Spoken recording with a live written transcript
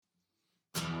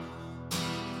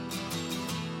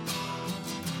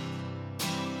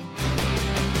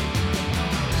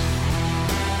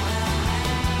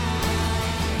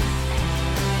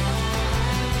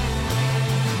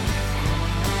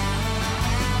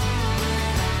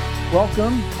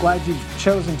Welcome. Glad you've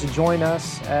chosen to join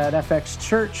us at FX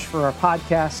Church for our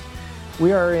podcast.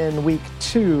 We are in week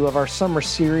 2 of our summer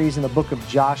series in the book of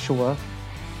Joshua.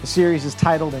 The series is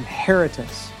titled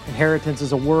Inheritance. Inheritance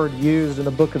is a word used in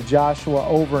the book of Joshua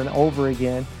over and over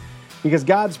again because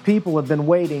God's people have been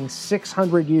waiting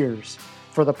 600 years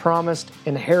for the promised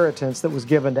inheritance that was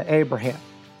given to Abraham.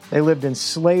 They lived in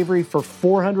slavery for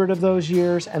 400 of those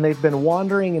years, and they've been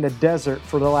wandering in a desert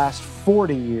for the last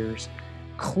 40 years,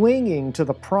 clinging to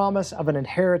the promise of an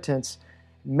inheritance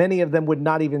many of them would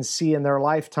not even see in their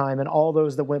lifetime, and all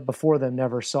those that went before them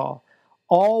never saw,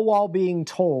 all while being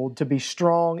told to be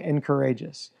strong and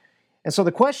courageous. And so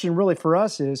the question really for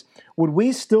us is, would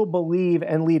we still believe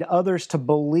and lead others to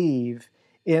believe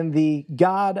in the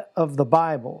God of the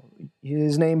Bible,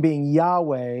 his name being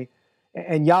Yahweh,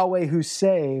 and Yahweh who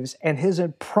saves, and his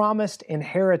promised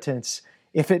inheritance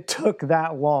if it took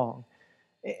that long?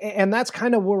 And that's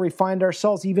kind of where we find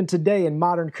ourselves even today in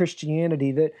modern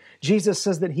Christianity, that Jesus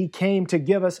says that he came to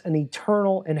give us an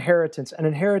eternal inheritance, an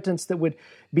inheritance that would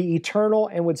be eternal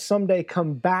and would someday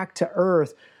come back to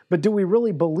earth. But do we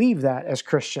really believe that as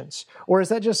Christians? Or is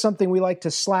that just something we like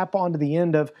to slap onto the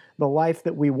end of the life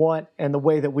that we want and the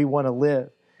way that we want to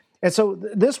live? And so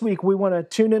this week we want to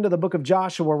tune into the book of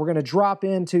Joshua. We're going to drop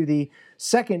into the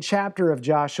second chapter of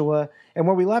Joshua. And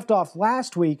where we left off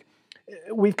last week,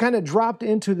 we've kind of dropped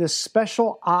into this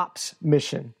special ops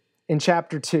mission in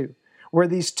chapter 2, where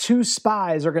these 2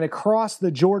 spies are going to cross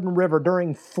the Jordan River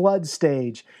during flood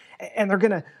stage, and they're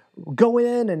going to go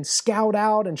in and scout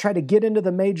out and try to get into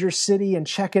the major city and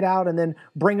check it out, and then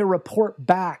bring a report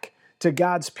back to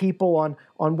God's people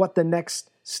on what the next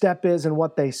step is and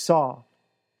what they saw.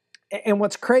 And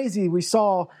what's crazy we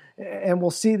saw, and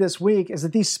we'll see this week, is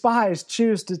that these spies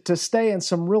choose to stay in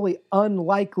some really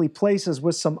unlikely places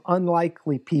with some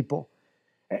unlikely people.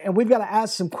 And we've got to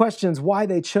ask some questions why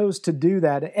they chose to do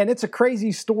that. And it's a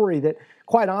crazy story that,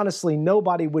 quite honestly,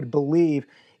 nobody would believe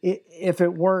if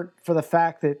it weren't for the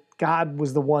fact that God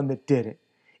was the one that did it.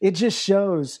 It just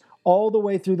shows all the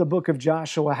way through the book of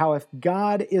Joshua how if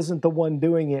God isn't the one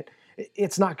doing it,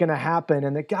 it's not going to happen.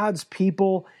 And that God's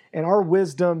people and our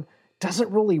wisdom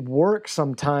doesn't really work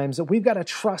sometimes, that we've got to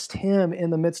trust him in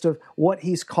the midst of what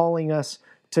he's calling us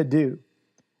to do.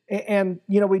 And,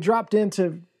 we dropped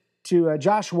into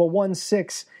Joshua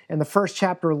 1:6 in the first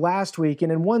chapter last week,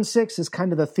 and in 1:6 is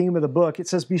kind of the theme of the book. It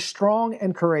says, "Be strong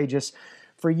and courageous,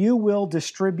 for you will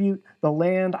distribute the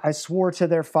land I swore to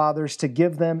their fathers to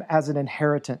give them as an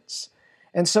inheritance."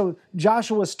 And so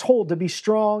Joshua is told to be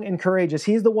strong and courageous.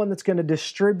 He's the one that's going to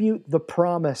distribute the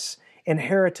promise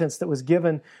inheritance that was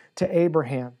given to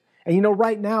Abraham. And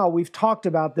right now we've talked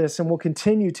about this and we'll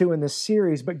continue to in this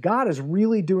series, but God is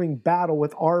really doing battle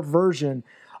with our version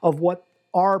of what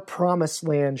our promised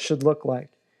land should look like.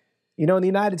 In the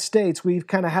United States, we've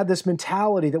kind of had this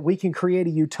mentality that we can create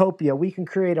a utopia, we can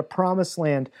create a promised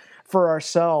land for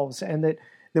ourselves, and that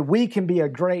we can be a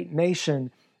great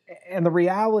nation. And the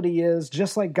reality is,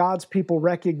 just like God's people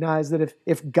recognize that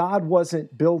if God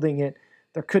wasn't building it,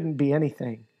 there couldn't be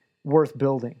anything worth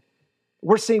building.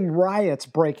 We're seeing riots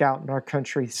break out in our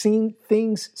country, seeing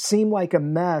things seem like a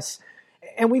mess.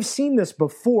 And we've seen this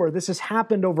before. This has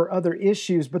happened over other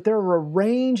issues, but there are a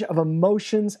range of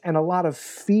emotions and a lot of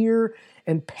fear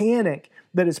and panic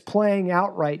that is playing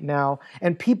out right now,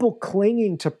 and people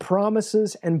clinging to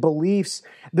promises and beliefs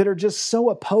that are just so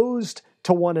opposed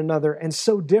to one another and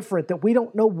so different that we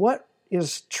don't know what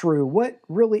is true, what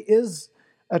really is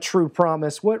a true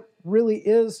promise, what really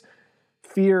is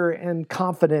fear and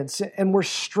confidence, and we're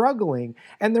struggling.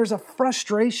 And there's a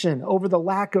frustration over the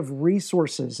lack of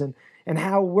resources and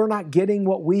how we're not getting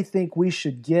what we think we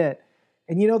should get.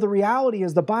 And the reality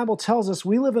is the Bible tells us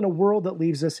we live in a world that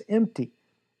leaves us empty.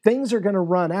 Things are going to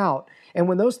run out. And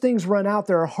when those things run out,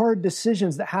 there are hard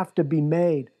decisions that have to be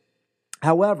made.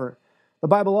 However, the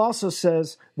Bible also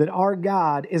says that our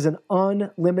God is an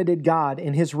unlimited God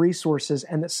in his resources,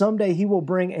 and that someday he will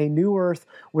bring a new earth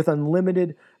with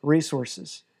unlimited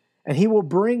resources. And he will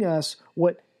bring us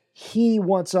what he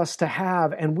wants us to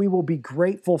have, and we will be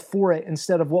grateful for it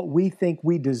instead of what we think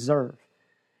we deserve.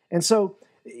 And so,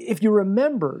 if you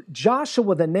remember,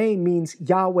 Joshua, the name means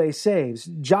Yahweh saves.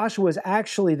 Joshua is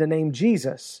actually the name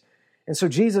Jesus. And so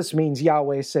Jesus means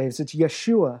Yahweh saves. It's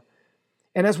Yeshua.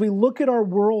 And as we look at our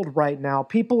world right now,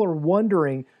 people are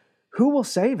wondering, who will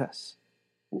save us?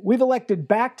 We've elected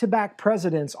back-to-back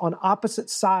presidents on opposite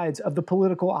sides of the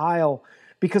political aisle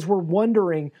because we're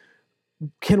wondering,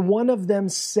 can one of them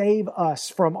save us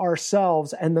from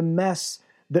ourselves and the mess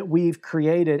that we've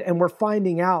created? And we're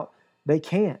finding out they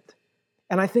can't.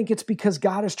 And I think it's because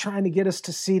God is trying to get us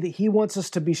to see that he wants us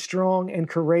to be strong and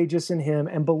courageous in him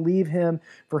and believe him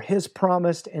for his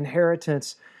promised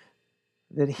inheritance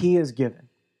that he has given.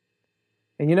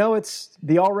 And you know, it's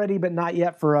the already but not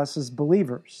yet for us as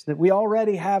believers, that we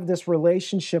already have this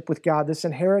relationship with God, this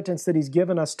inheritance that he's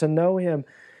given us to know him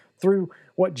through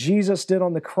what Jesus did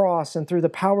on the cross and through the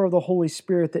power of the Holy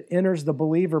Spirit that enters the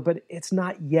believer, but it's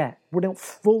not yet. We don't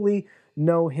fully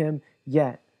know him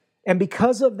yet. And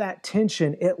because of that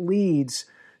tension, it leads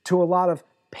to a lot of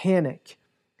panic.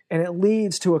 And it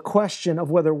leads to a question of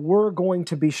whether we're going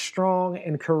to be strong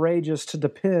and courageous to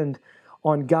depend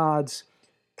on God's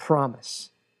promise.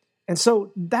 And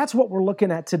so that's what we're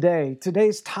looking at today.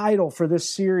 Today's title for this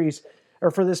series,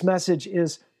 or for this message,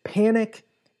 is Panic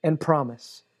and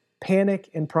Promise. Panic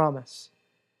and Promise.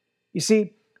 You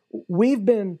see, we've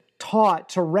been taught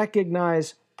to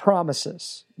recognize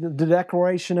promises, the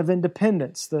Declaration of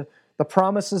Independence, the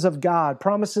promises of God,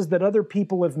 promises that other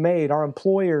people have made, our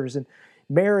employers and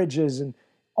marriages and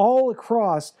all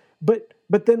across. But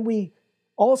then we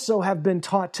also have been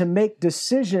taught to make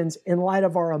decisions in light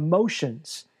of our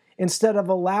emotions instead of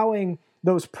allowing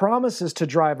those promises to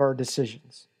drive our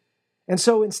decisions. And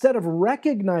so instead of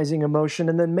recognizing emotion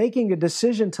and then making a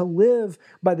decision to live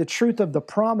by the truth of the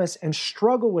promise and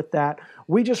struggle with that,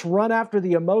 we just run after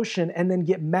the emotion and then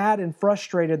get mad and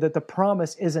frustrated that the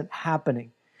promise isn't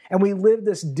happening. And we live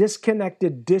this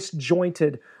disconnected,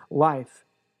 disjointed life.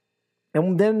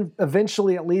 And then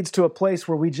eventually it leads to a place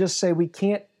where we just say we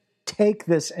can't take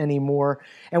this anymore,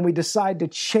 and we decide to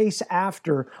chase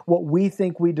after what we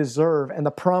think we deserve and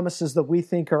the promises that we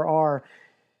think are ours.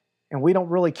 And we don't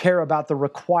really care about the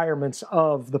requirements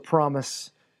of the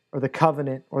promise or the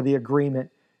covenant or the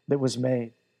agreement that was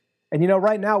made. And you know,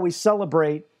 right now we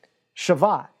celebrate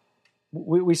Shavuot.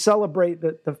 We celebrate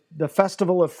the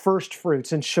festival of first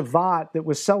fruits, and Shavuot that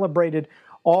was celebrated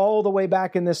all the way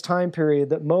back in this time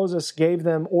period that Moses gave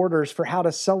them orders for how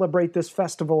to celebrate this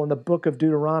festival in the book of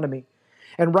Deuteronomy.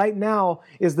 And right now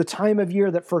is the time of year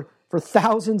that for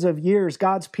thousands of years,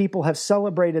 God's people have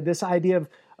celebrated this idea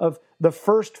of the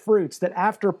first fruits, that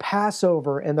after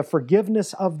Passover and the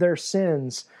forgiveness of their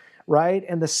sins, right,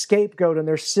 and the scapegoat and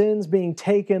their sins being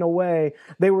taken away,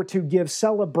 they were to give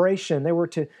celebration. They were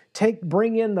to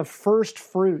bring in the first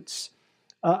fruits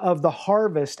of the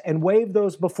harvest and wave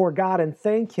those before God and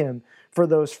thank him for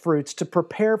those fruits, to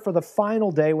prepare for the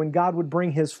final day when God would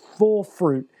bring his full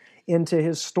fruit into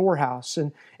his storehouse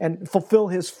and fulfill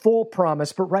his full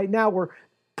promise. But right now we're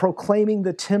proclaiming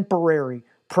the temporary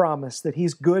promise that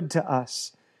he's good to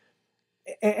us.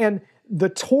 And the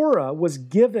Torah was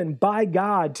given by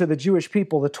God to the Jewish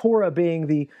people, the Torah being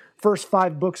the first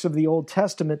 5 books of the Old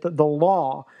Testament, the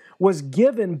law was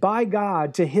given by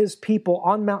God to his people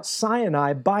on Mount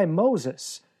Sinai by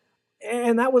Moses.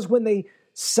 And that was when they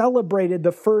celebrated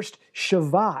the first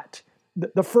Shavuot,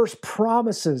 the first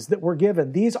promises that were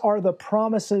given. These are the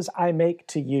promises I make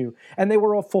to you. And they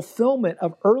were a fulfillment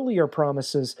of earlier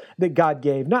promises that God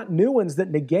gave, not new ones that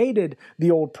negated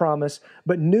the old promise,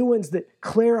 but new ones that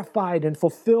clarified and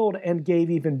fulfilled and gave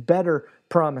even better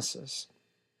promises.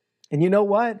 And you know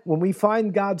what? When we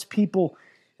find God's people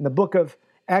in the book of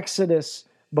Exodus,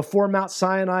 before Mount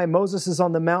Sinai, Moses is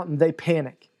on the mountain, they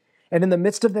panic. And in the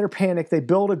midst of their panic, they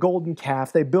build a golden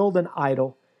calf, they build an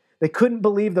idol. They couldn't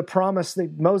believe the promise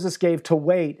that Moses gave to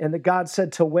wait and that God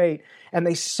said to wait. And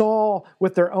they saw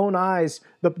with their own eyes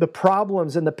the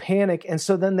problems and the panic. And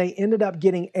so then they ended up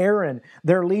getting Aaron,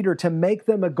 their leader, to make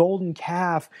them a golden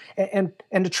calf and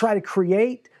to try to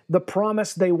create the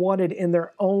promise they wanted in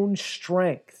their own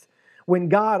strength. When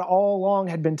God all along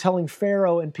had been telling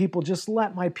Pharaoh and people, just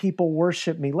let my people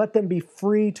worship me. Let them be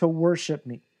free to worship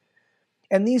me.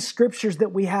 And these scriptures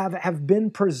that we have been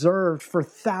preserved for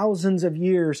thousands of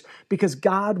years because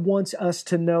God wants us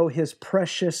to know his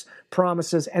precious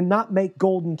promises and not make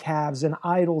golden calves and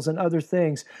idols and other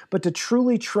things, but to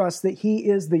truly trust that he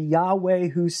is the Yahweh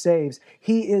who saves.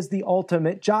 He is the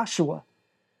ultimate Joshua.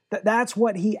 That's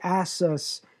what he asks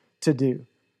us to do.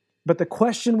 But the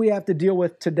question we have to deal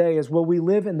with today is, will we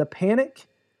live in the panic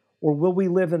or will we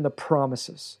live in the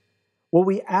promises? Will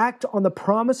we act on the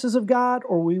promises of God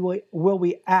or will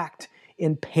we act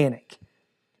in panic?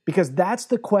 Because that's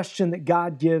the question that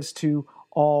God gives to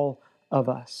all of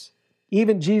us.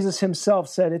 Even Jesus himself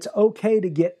said it's okay to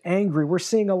get angry. We're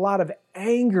seeing a lot of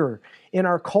anger in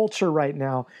our culture right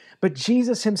now. But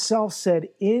Jesus himself said,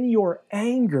 in your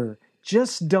anger,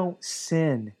 just don't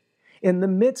sin. In the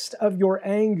midst of your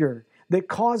anger that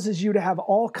causes you to have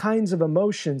all kinds of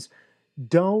emotions,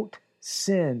 don't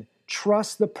sin.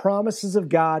 Trust the promises of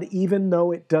God, even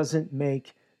though it doesn't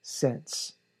make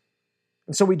sense.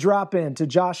 And so we drop into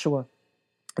Joshua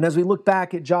And as we look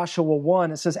back at Joshua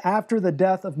 1, it says, after the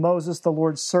death of Moses, the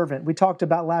Lord's servant, we talked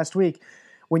about last week,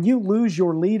 when you lose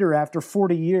your leader after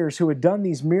 40 years who had done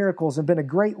these miracles and been a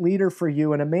great leader for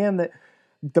you and a man that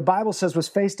the Bible says was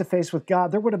face to face with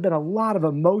God, there would have been a lot of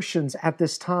emotions at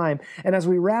this time. And as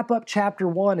we wrap up chapter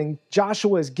 1 and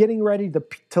Joshua is getting ready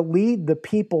to lead the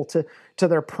people to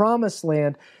their promised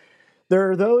land, there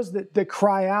are those that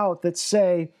cry out that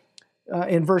say,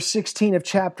 in verse 16 of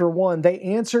chapter 1, they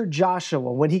answered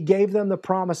Joshua when he gave them the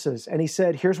promises. And he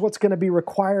said, here's what's going to be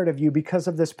required of you because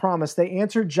of this promise. They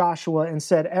answered Joshua and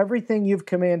said, everything you've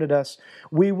commanded us,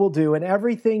 we will do. And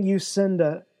everything you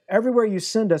everywhere you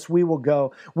send us, we will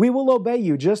go. We will obey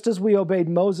you just as we obeyed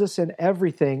Moses in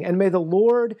everything. And may the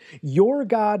Lord, your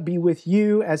God, be with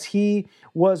you as he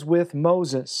was with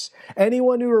Moses.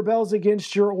 Anyone who rebels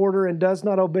against your order and does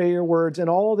not obey your words and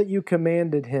all that you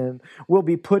commanded him will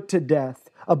be put to death.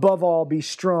 Above all, be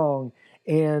strong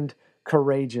and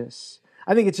courageous.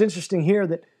 I think it's interesting here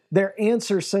that their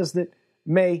answer says that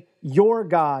may your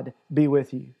God be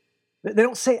with you. They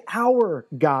don't say our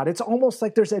God. It's almost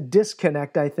like there's a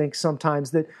disconnect, I think,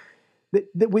 sometimes, that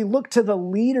we look to the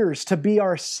leaders to be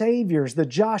our saviors, the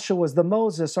Joshuas, the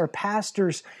Moses, our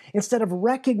pastors, instead of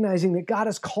recognizing that God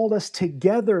has called us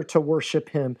together to worship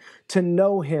him, to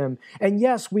know him. And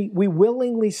yes, we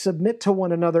willingly submit to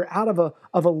one another out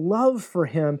of a love for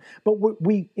him, but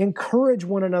we encourage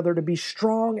one another to be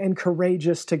strong and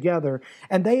courageous together.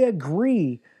 And they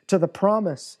agree to the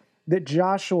promise that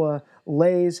Joshua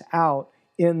lays out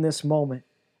in this moment.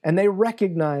 And they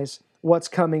recognize what's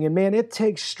coming. And man, it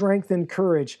takes strength and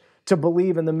courage to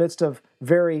believe in the midst of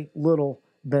very little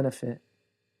benefit.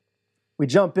 We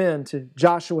jump into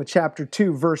Joshua chapter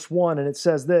 2, verse 1, and it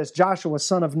says this, Joshua,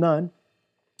 son of Nun,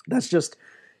 that's just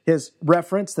his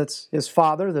reference, that's his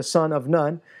father, the son of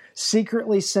Nun,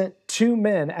 secretly sent 2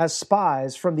 men as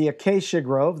spies from the acacia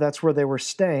grove, that's where they were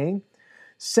staying,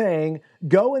 saying,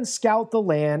 go and scout the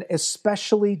land,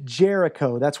 especially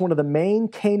Jericho. That's one of the main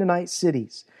Canaanite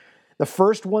cities. The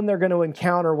first one they're going to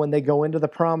encounter when they go into the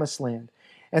promised land.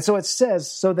 And so it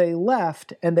says, so they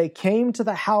left and they came to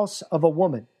the house of a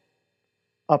woman,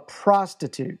 a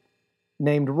prostitute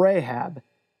named Rahab,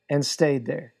 and stayed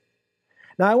there.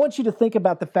 Now I want you to think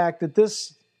about the fact that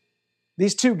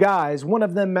these 2 guys, one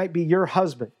of them might be your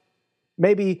husband.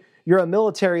 Maybe you're a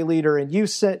military leader and you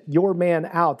sent your man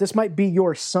out. This might be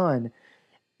your son.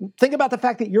 Think about the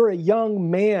fact that you're a young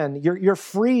man. You're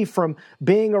free from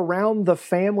being around the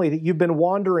family that you've been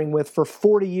wandering with for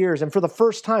 40 years. And for the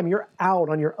first time, you're out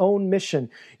on your own mission.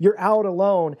 You're out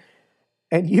alone.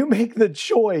 And you make the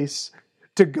choice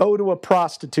to go to a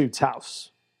prostitute's house.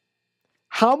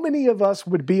 How many of us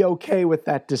would be okay with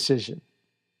that decision?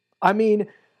 I mean,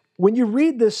 when you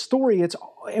read this story,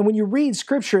 and when you read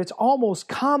Scripture, it's almost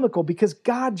comical because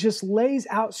God just lays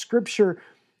out Scripture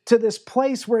to this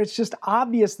place where it's just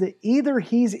obvious that either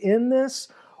he's in this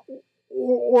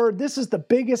or this is the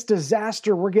biggest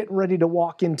disaster we're getting ready to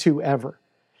walk into ever.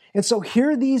 And so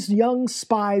here these young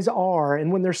spies are,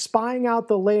 and when they're spying out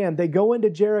the land, they go into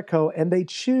Jericho and they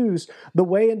choose the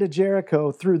way into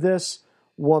Jericho through this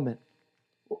woman.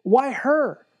 Why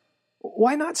her?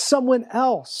 Why not someone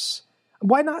else?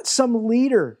 Why not some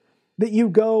leader that you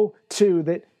go to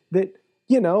that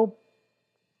you know,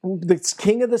 the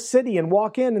king of the city and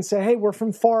walk in and say, hey, we're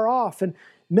from far off? And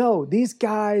no, these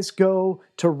guys go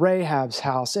to Rahab's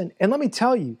house. And let me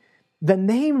tell you, the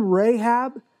name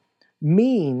Rahab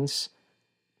means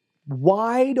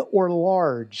wide or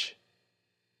large.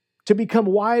 To become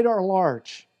wide or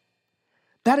large.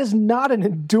 That is not an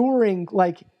enduring,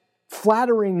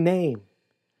 flattering name.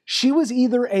 She was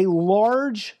either a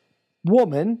large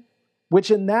woman, which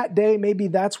in that day, maybe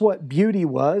that's what beauty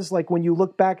was. Like when you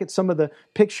look back at some of the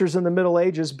pictures in the Middle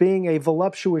Ages, being a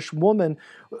voluptuous woman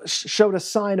showed a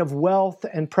sign of wealth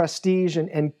and prestige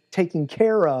and taking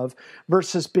care of,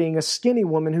 versus being a skinny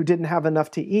woman who didn't have enough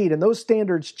to eat. And those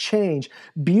standards change.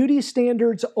 Beauty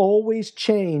standards always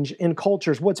change in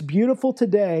cultures. What's beautiful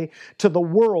today to the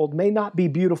world may not be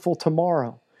beautiful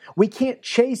tomorrow. We can't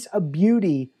chase a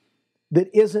beauty that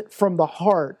isn't from the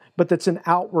heart, but that's an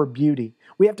outward beauty.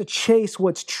 We have to chase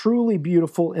what's truly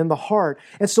beautiful in the heart.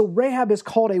 And so Rahab is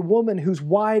called a woman who's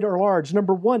wide or large.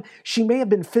 Number one, she may have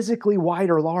been physically wide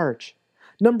or large.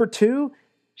 Number two,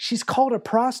 she's called a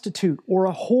prostitute or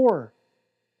a whore,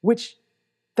 which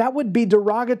that would be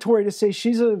derogatory to say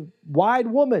she's a wide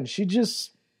woman. She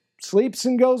just sleeps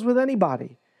and goes with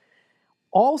anybody.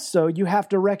 Also, you have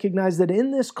to recognize that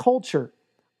in this culture,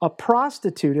 a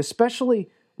prostitute, especially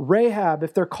Rahab,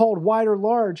 if they're called wide or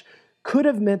large, could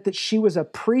have meant that she was a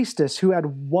priestess who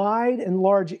had wide and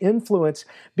large influence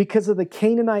because of the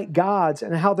Canaanite gods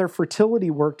and how their fertility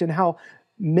worked and how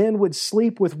men would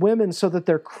sleep with women so that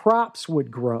their crops would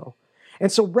grow.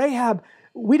 And so Rahab,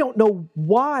 we don't know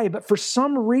why, but for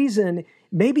some reason,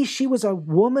 maybe she was a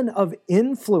woman of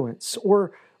influence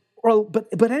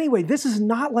but anyway, this is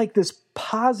not like this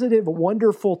positive,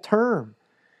 wonderful term.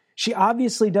 She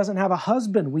obviously doesn't have a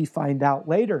husband, we find out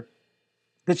later.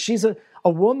 That she's a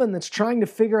woman that's trying to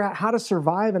figure out how to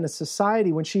survive in a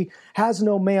society when she has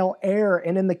no male heir.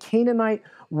 And in the Canaanite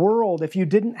world, if you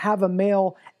didn't have a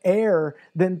male heir,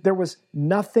 then there was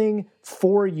nothing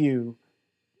for you.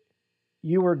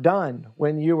 You were done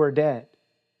when you were dead.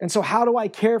 And so how do I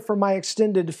care for my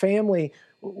extended family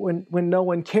when no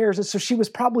one cares? And so she was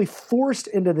probably forced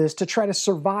into this to try to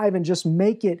survive and just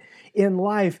make it in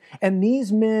life. And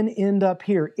these men end up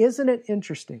here. Isn't it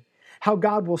interesting how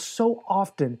God will so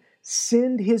often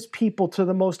send his people to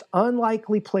the most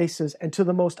unlikely places and to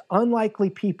the most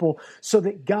unlikely people so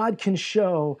that God can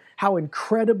show how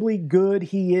incredibly good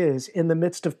he is in the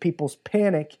midst of people's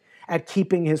panic at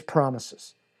keeping his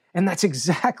promises? And that's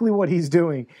exactly what he's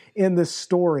doing in this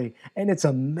story. And it's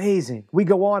amazing. We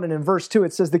go on, and in verse 2,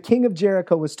 it says, the king of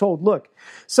Jericho was told, look,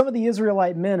 some of the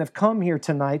Israelite men have come here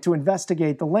tonight to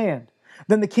investigate the land.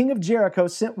 Then the king of Jericho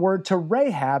sent word to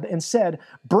Rahab and said,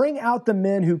 bring out the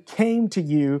men who came to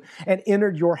you and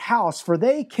entered your house, for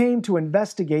they came to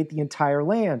investigate the entire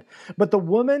land. But the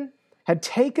woman had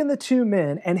taken the two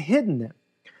men and hidden them.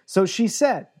 So she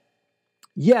said,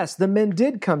 yes, the men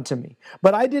did come to me,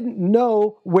 but I didn't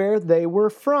know where they were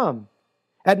from.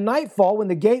 At nightfall, when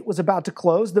the gate was about to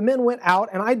close, the men went out,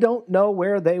 and I don't know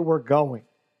where they were going.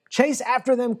 Chase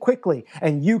after them quickly,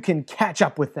 and you can catch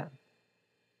up with them.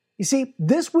 You see,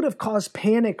 this would have caused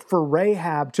panic for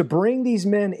Rahab to bring these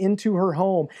men into her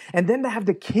home and then to have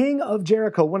the king of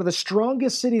Jericho, one of the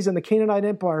strongest cities in the Canaanite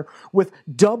Empire, with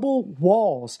double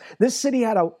walls. This city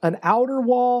had an outer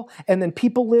wall, and then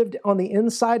people lived on the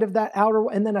inside of that outer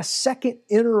wall, and then a second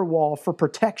inner wall for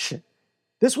protection.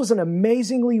 This was an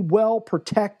amazingly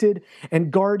well-protected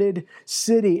and guarded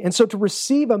city. And so to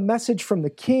receive a message from the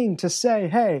king to say,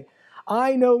 hey,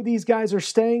 I know these guys are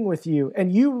staying with you,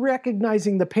 and you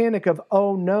recognizing the panic of,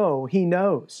 oh no, he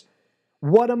knows.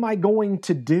 What am I going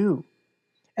to do?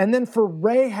 And then for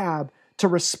Rahab to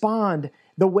respond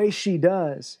the way she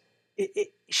does,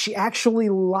 she actually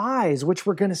lies, which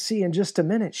we're going to see in just a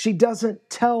minute. She doesn't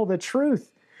tell the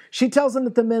truth. She tells them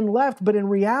that the men left, but in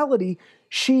reality,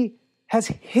 she has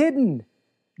hidden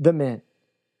the men.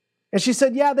 And she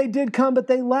said, yeah, they did come, but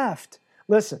they left.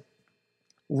 Listen.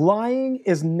 Lying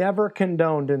is never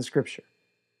condoned in Scripture.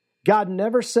 God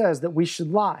never says that we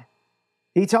should lie.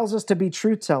 He tells us to be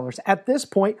truth tellers. At this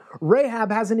point,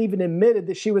 Rahab hasn't even admitted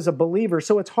that she was a believer,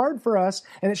 so it's hard for us,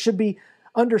 and it should be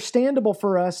understandable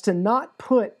for us to not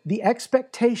put the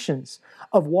expectations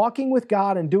of walking with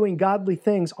God and doing godly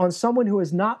things on someone who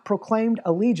has not proclaimed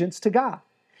allegiance to God.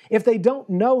 If they don't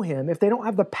know him, if they don't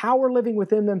have the power living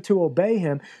within them to obey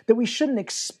him, then we shouldn't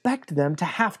expect them to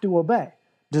have to obey.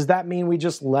 Does that mean we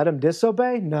just let them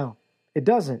disobey? No, it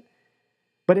doesn't.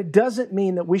 But it doesn't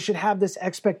mean that we should have this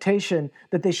expectation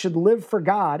that they should live for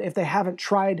God if they haven't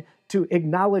tried to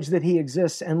acknowledge that he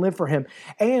exists and live for him.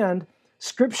 And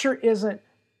Scripture isn't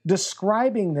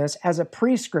describing this as a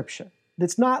prescription.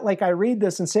 It's not like I read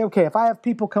this and say, okay, if I have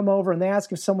people come over and they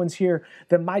ask if someone's here,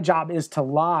 then my job is to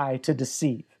lie, to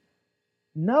deceive.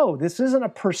 No, this isn't a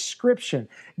prescription.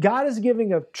 God is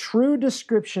giving a true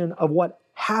description of what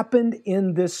happened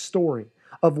in this story,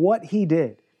 of what he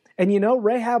did. And you know,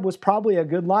 Rahab was probably a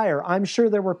good liar. I'm sure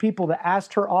there were people that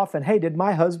asked her often, hey, did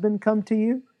my husband come to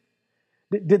you?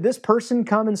 Did this person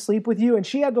come and sleep with you? And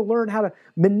she had to learn how to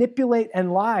manipulate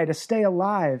and lie to stay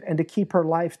alive and to keep her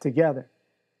life together.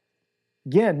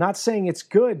 Again, not saying it's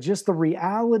good, just the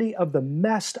reality of the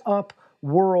messed up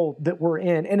world that we're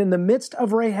in. And in the midst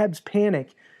of Rahab's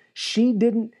panic, she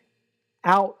didn't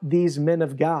out these men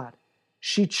of God.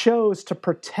 She chose to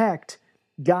protect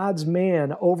God's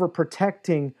man over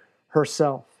protecting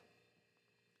herself.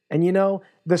 And you know,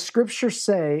 the scriptures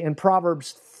say in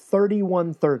Proverbs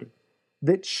 31:30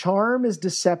 that charm is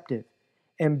deceptive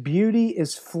and beauty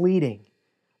is fleeting,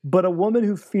 but a woman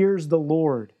who fears the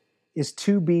Lord is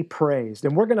to be praised.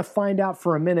 And we're going to find out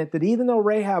for a minute that even though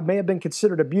Rahab may have been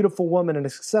considered a beautiful woman and a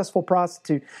successful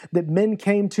prostitute that men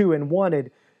came to and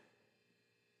wanted,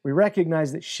 we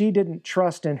recognize that she didn't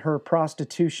trust in her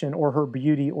prostitution or her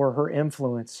beauty or her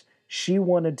influence. She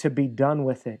wanted to be done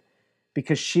with it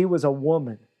because she was a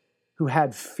woman who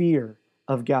had fear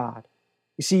of God.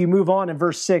 You see, you move on in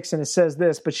verse 6 and it says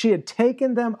this, but she had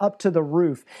taken them up to the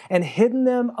roof and hidden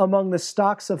them among the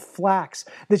stalks of flax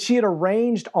that she had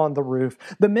arranged on the roof.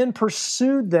 The men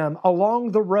pursued them along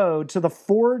the road to the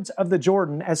fords of the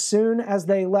Jordan. As soon as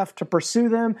they left to pursue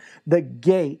them, the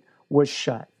gate was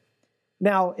shut.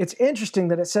 Now, it's interesting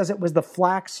that it says it was the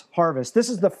flax harvest. This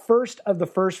is the first of the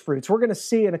first fruits. We're going to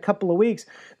see in a couple of weeks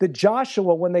that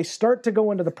Joshua, when they start to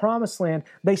go into the promised land,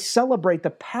 they celebrate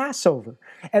the Passover.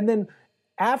 And then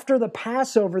after the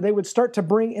Passover, they would start to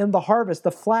bring in the harvest,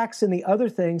 the flax and the other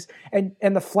things, and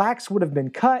the flax would have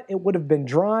been cut, it would have been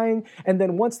drying, and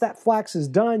then once that flax is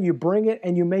done, you bring it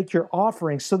and you make your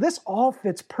offering. So this all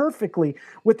fits perfectly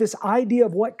with this idea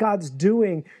of what God's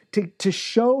doing to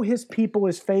show his people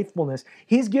his faithfulness.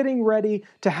 He's getting ready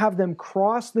to have them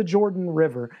cross the Jordan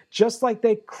River, just like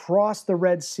they crossed the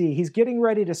Red Sea. He's getting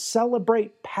ready to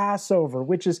celebrate Passover,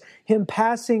 which is him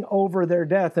passing over their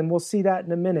death, and we'll see that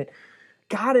in a minute.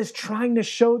 God is trying to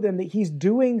show them that he's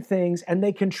doing things and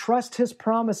they can trust his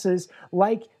promises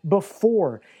like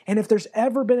before. And if there's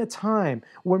ever been a time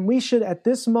when we should, at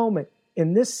this moment,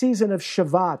 in this season of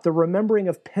Shabbat, the remembering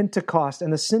of Pentecost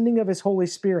and the sending of his Holy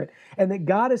Spirit, and that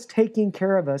God is taking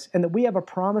care of us and that we have a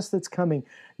promise that's coming,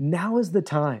 now is the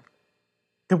time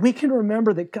that we can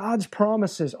remember that God's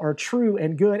promises are true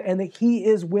and good and that he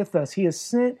is with us. He has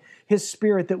sent his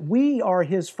Spirit, that we are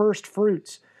his first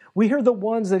fruits. We are the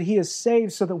ones that he has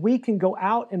saved so that we can go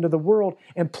out into the world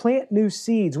and plant new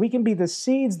seeds. We can be the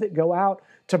seeds that go out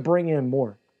to bring in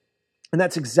more. And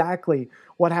that's exactly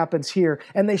what happens here.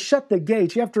 And they shut the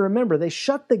gates. You have to remember, they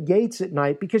shut the gates at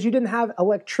night because you didn't have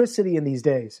electricity in these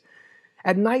days.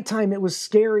 At nighttime, it was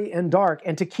scary and dark,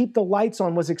 and to keep the lights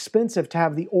on was expensive, to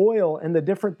have the oil and the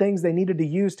different things they needed to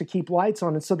use to keep lights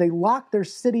on. And so they locked their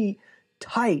city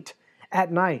tight at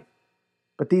night.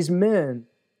 But these men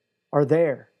are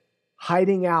there,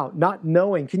 hiding out, not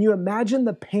knowing. Can you imagine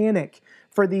the panic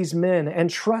for these men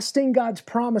and trusting God's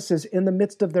promises in the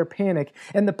midst of their panic,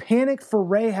 and the panic for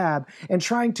Rahab and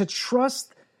trying to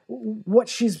trust what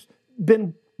she's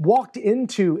been walked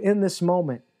into in this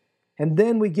moment? And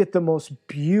then we get the most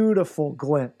beautiful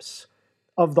glimpse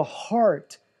of the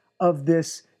heart of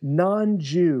this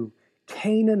non-Jew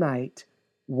Canaanite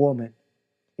woman.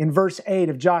 In verse 8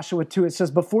 of Joshua 2, it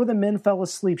says, before the men fell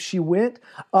asleep, she went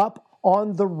up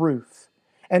on the roof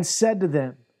and said to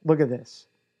them, look at this,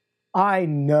 I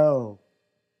know.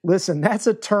 Listen, that's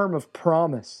a term of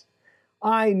promise.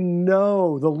 I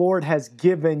know the Lord has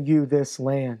given you this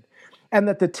land, and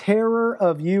that the terror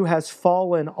of you has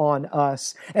fallen on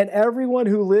us, and everyone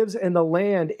who lives in the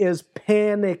land is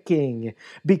panicking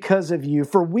because of you.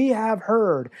 For we have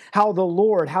heard how the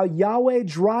Lord, how Yahweh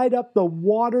dried up the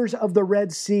waters of the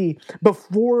Red Sea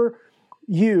before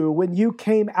you when you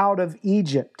came out of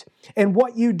Egypt, and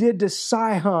what you did to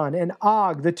Sihon and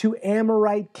Og, the two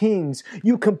Amorite kings,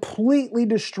 you completely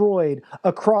destroyed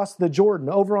across the Jordan,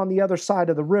 over on the other side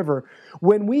of the river.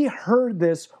 When we heard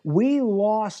this, we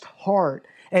lost heart,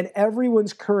 and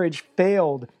everyone's courage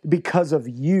failed because of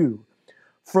you.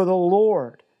 For the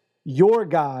Lord, your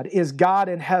God, is God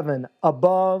in heaven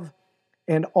above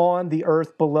and on the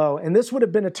earth below. And this would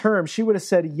have been a term. She would have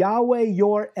said, Yahweh,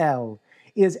 your El,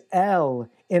 is El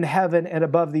in heaven and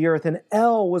above the earth. And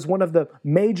El was one of the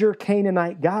major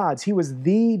Canaanite gods. He was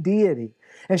the deity.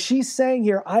 And she's saying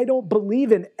here, I don't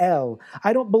believe in El.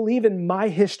 I don't believe in my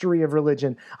history of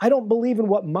religion. I don't believe in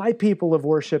what my people have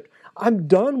worshiped. I'm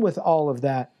done with all of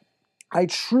that. I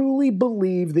truly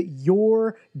believe that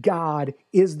your God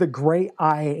is the great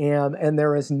I am, and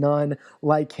there is none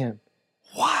like him.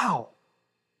 Wow.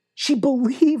 She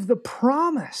believed the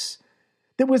promise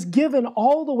that was given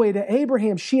all the way to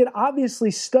Abraham. She had obviously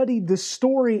studied the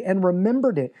story and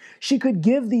remembered it. She could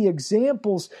give the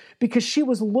examples because she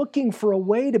was looking for a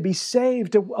way to be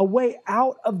saved, a way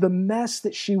out of the mess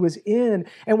that she was in.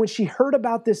 And when she heard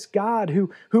about this God who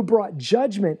brought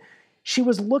judgment, she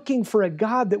was looking for a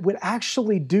God that would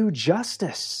actually do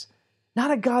justice, not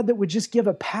a God that would just give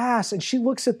a pass. And she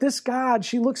looks at this God,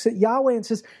 she looks at Yahweh and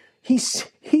says,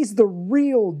 He's the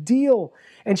real deal.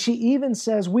 And she even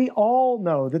says, we all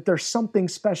know that there's something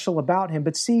special about him.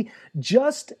 But see,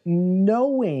 just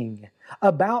knowing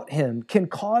about him can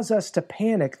cause us to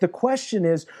panic. The question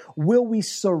is, will we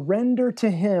surrender to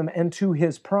him and to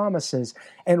his promises?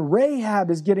 And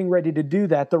Rahab is getting ready to do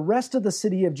that. The rest of the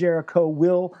city of Jericho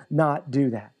will not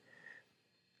do that.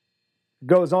 It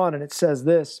goes on and it says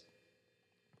this.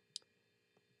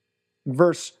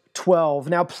 Verse 12.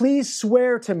 Now please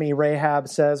swear to me, Rahab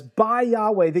says, by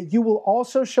Yahweh, that you will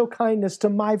also show kindness to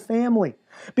my family,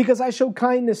 because I show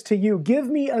kindness to you. Give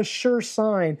me a sure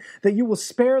sign that you will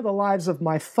spare the lives of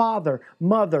my father,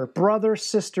 mother, brother,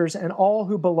 sisters, and all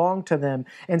who belong to them,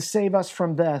 and save us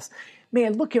from death.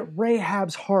 Man, look at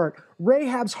Rahab's heart.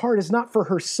 Rahab's heart is not for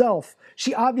herself.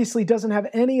 She obviously doesn't have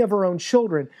any of her own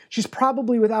children. She's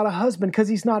probably without a husband because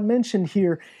he's not mentioned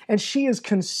here. And she is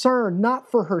concerned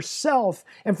not for herself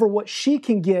and for what she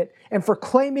can get and for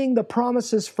claiming the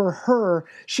promises for her.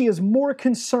 She is more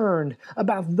concerned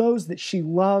about those that she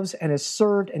loves and has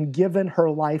served and given her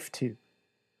life to.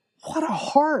 What a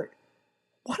heart.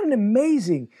 What an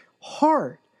amazing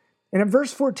heart. And in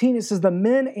verse 14, it says, the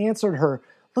men answered her.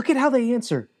 Look at how they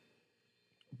answered.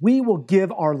 We will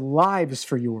give our lives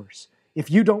for yours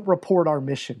if you don't report our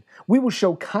mission. We will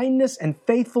show kindness and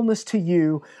faithfulness to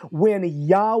you when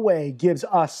Yahweh gives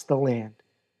us the land.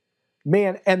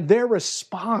 Man, and their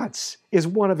response is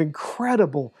one of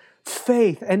incredible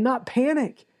faith and not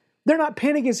panic. They're not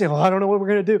panicking and saying, I don't know what we're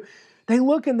going to do. They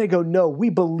look and they go, no, we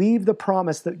believe the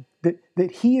promise that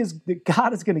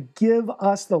God is going to give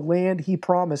us the land He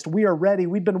promised. We are ready.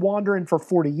 We've been wandering for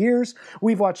 40 years.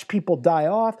 We've watched people die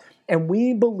off, and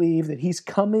we believe that He's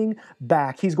coming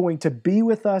back. He's going to be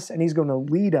with us, and He's going to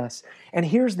lead us. And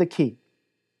here's the key.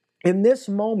 In this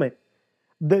moment,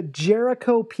 the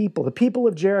Jericho people, the people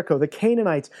of Jericho, the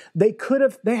Canaanites, they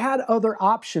had other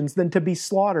options than to be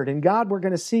slaughtered. And God, we're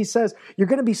going to see, says, you're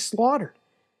going to be slaughtered.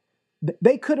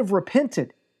 They could have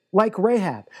repented like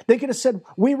Rahab. They could have said,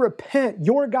 we repent.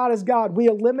 Your God is God. We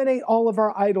eliminate all of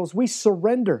our idols. We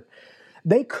surrender.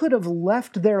 They could have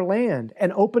left their land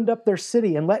and opened up their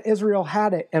city and let Israel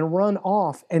have it and run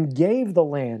off and gave the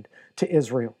land to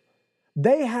Israel.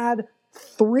 They had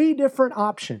 3 different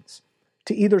options: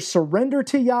 to either surrender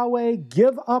to Yahweh,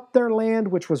 give up their land,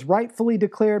 which was rightfully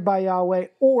declared by Yahweh,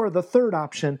 or the third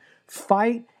option,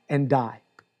 fight and die.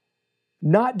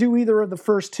 Not do either of the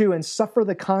first two and suffer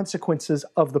the consequences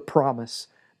of the promise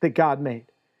that God made.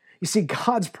 You see,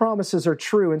 God's promises are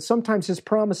true, and sometimes His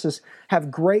promises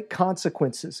have great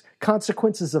consequences.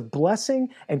 Consequences of blessing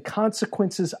and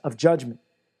consequences of judgment.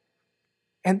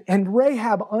 And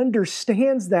Rahab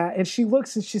understands that, and she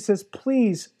looks and she says,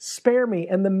 please spare me.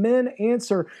 And the men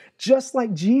answer just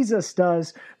like Jesus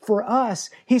does for us.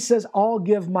 He says, I'll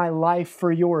give my life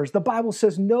for yours. The Bible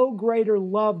says no greater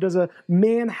love does a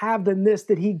man have than this,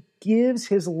 that he gives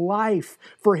his life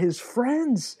for his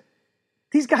friends.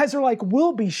 These guys are like,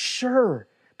 we'll be sure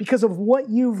because of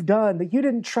what you've done, that you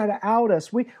didn't try to out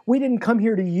us. We didn't come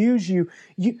here to use you.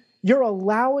 You're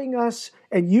allowing us,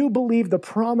 and you believe the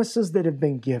promises that have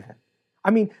been given. I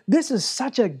mean, this is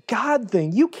such a God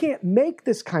thing. You can't make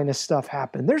this kind of stuff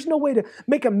happen. There's no way to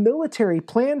make a military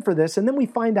plan for this. And then we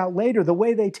find out later the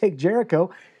way they take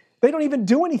Jericho, they don't even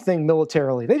do anything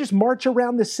militarily. They just march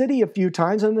around the city a few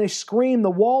times and they scream, the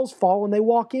walls fall, and they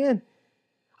walk in.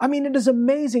 I mean, it is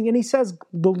amazing. And he says,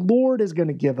 the Lord is going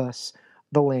to give us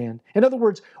the land. In other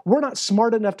words, we're not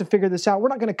smart enough to figure this out. We're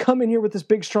not going to come in here with this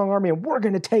big, strong army and we're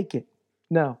going to take it.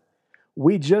 No,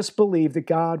 we just believe that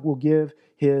God will give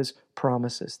His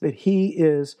promises, that He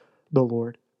is the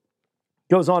Lord.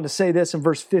 Goes on to say this in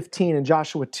verse 15 in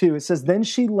Joshua 2. It says, then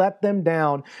she let them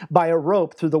down by a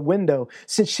rope through the window,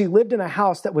 since she lived in a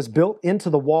house that was built into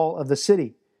the wall of the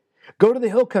city. Go to the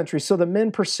hill country so the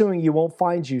men pursuing you won't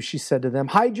find you, she said to them.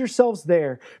 Hide yourselves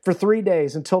there for 3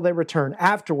 days until they return.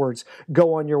 Afterwards,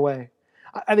 go on your way.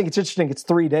 I think it's interesting. It's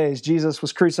 3 days. Jesus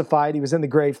was crucified. He was in the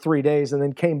grave 3 days and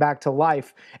then came back to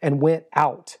life and went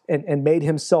out and made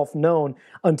Himself known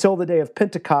until the day of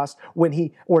Pentecost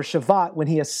or Shavuot, when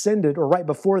He ascended, or right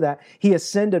before that. He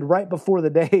ascended right before the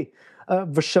day of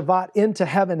Shavuot into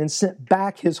heaven and sent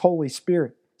back His Holy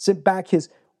Spirit, sent back His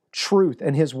truth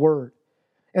and His word.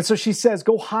 And so she says,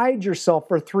 go hide yourself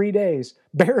for 3 days,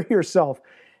 bury yourself,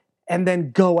 and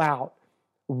then go out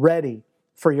ready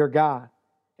for your God.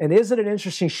 And isn't it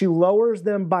interesting? She lowers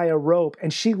them by a rope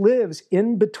and she lives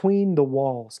in between the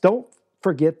walls. Don't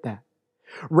forget that.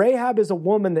 Rahab is a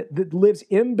woman that lives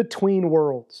in between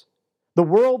worlds. The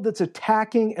world that's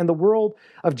attacking and the world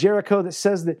of Jericho that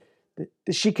says that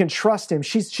she can trust him.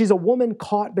 She's a woman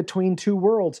caught between two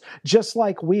worlds, just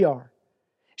like we are.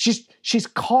 She's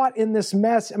caught in this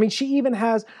mess. I mean, she even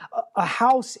has a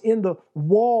house in the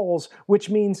walls, which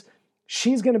means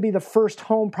she's going to be the first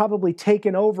home probably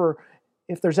taken over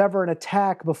if there's ever an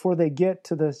attack before they get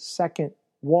to the second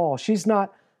wall. She's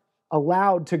not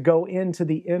allowed to go into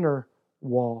the inner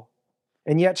wall.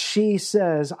 And yet she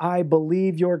says, I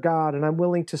believe your God and I'm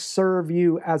willing to serve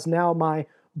you as now my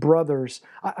brothers,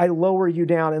 I lower you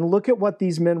down. And look at what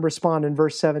these men respond in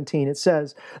verse 17. It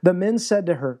says, the men said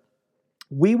to her,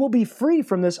 we will be free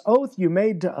from this oath you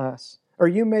made to us, or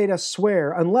you made us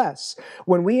swear, unless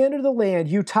when we enter the land,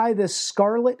 you tie this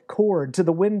scarlet cord to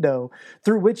the window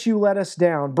through which you let us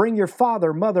down. Bring your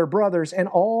father, mother, brothers, and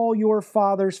all your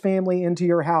father's family into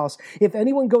your house. If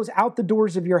anyone goes out the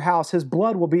doors of your house, his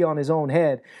blood will be on his own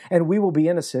head, and we will be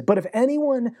innocent. But if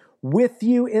anyone with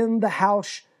you in the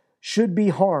house should be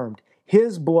harmed,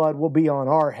 his blood will be on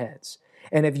our heads.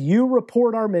 And if you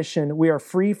report our mission, we are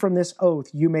free from this oath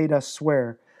you made us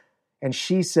swear. And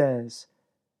she says,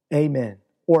 Amen.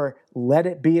 Or let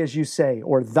it be as you say,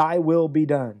 or thy will be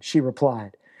done, she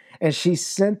replied. And she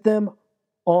sent them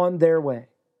on their way,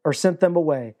 or sent them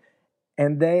away.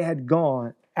 And they had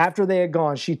gone. After they had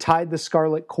gone, she tied the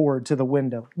scarlet cord to the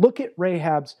window. Look at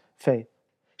Rahab's faith.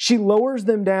 She lowers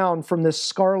them down from this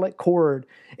scarlet cord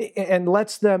and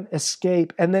lets them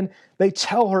escape. And then they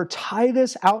tell her, tie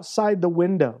this outside the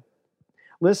window.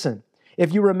 Listen,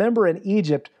 if you remember in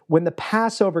Egypt, when the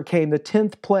Passover came, the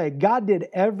 10th plague, God did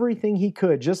everything he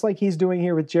could, just like he's doing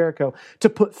here with Jericho, to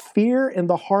put fear in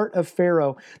the heart of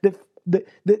Pharaoh,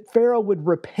 that Pharaoh would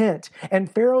repent. And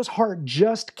Pharaoh's heart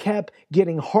just kept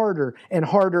getting harder and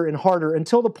harder and harder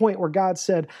until the point where God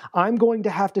said, I'm going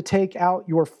to have to take out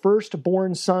your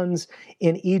firstborn sons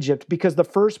in Egypt, because the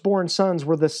firstborn sons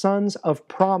were the sons of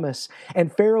promise.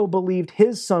 And Pharaoh believed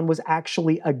his son was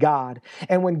actually a god.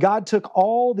 And when God took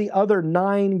all the other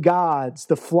 9 gods,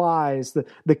 the flies,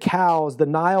 the cows, the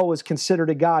Nile was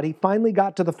considered a god, he finally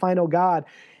got to the final god.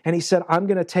 And he said, I'm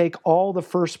going to take all the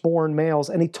firstborn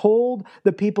males. And he told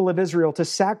the people of Israel to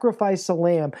sacrifice a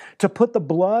lamb, to put the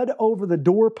blood over the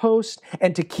doorpost,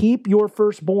 and to keep your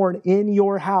firstborn in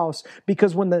your house.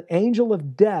 Because when the angel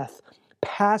of death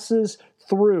passes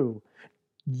through,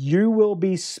 you will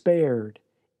be spared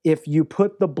if you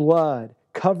put the blood,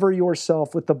 cover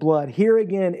yourself with the blood. Here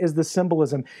again is the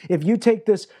symbolism. If you take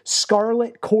this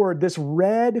scarlet cord, this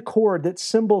red cord that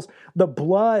symbols the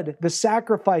blood, the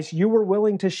sacrifice you were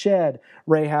willing to shed,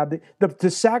 Rahab,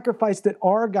 the sacrifice that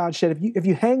our God shed, if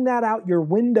you hang that out your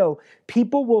window,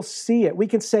 people will see it. We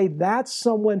can say that's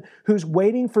someone who's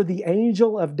waiting for the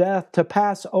angel of death to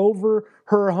pass over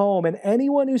her home. And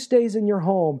anyone who stays in your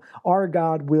home, our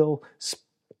God will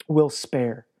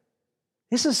spare.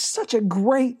 This is such a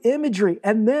great imagery.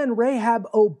 And then Rahab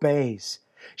obeys.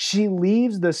 She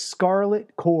leaves the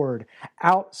scarlet cord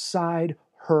outside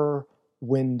her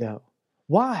window.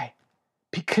 Why?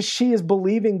 Because she is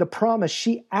believing the promise.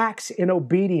 She acts in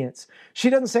obedience. She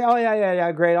doesn't say, oh,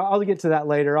 yeah, great. I'll get to that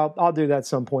later. I'll do that at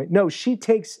some point. No, she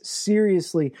takes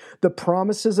seriously the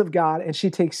promises of God, and she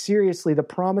takes seriously the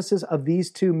promises of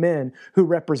these 2 men who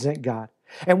represent God.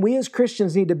 And we as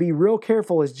Christians need to be real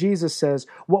careful, as Jesus says,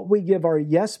 what we give our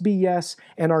yes be yes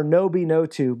and our no be no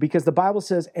to, because the Bible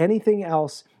says anything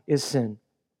else is sin.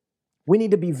 We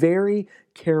need to be very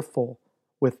careful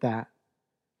with that.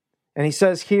 And he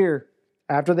says here,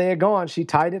 after they had gone, she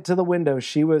tied it to the window.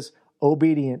 She was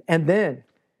obedient. And then,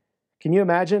 can you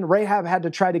imagine? Rahab had to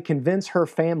try to convince her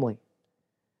family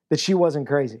that she wasn't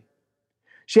crazy.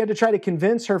 She had to try to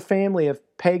convince her family of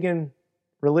pagan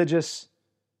religious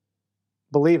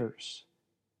believers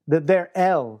that their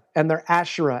El and their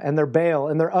Asherah and their Baal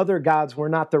and their other gods were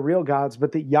not the real gods,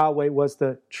 but that Yahweh was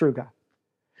the true God.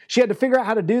 She had to figure out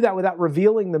how to do that without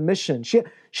revealing the mission. She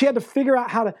had to figure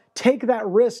out how to take that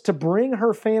risk to bring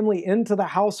her family into the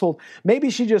household. Maybe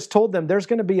she just told them there's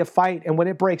going to be a fight, and when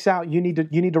it breaks out, you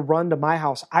need to run to my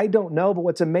house. I don't know, but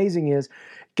what's amazing is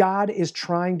God is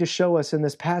trying to show us in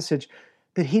this passage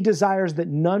that he desires that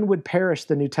none would perish,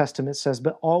 the New Testament says,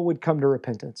 but all would come to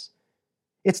repentance.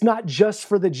 It's not just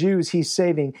for the Jews he's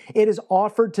saving. It is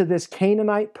offered to this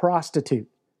Canaanite prostitute.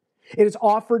 It is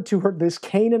offered to this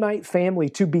Canaanite family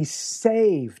to be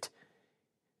saved,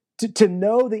 to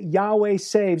know that Yahweh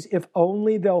saves if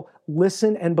only they'll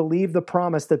listen and believe the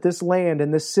promise that this land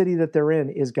and this city that they're in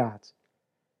is God's.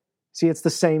 See, it's the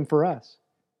same for us.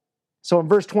 So in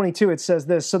verse 22, it says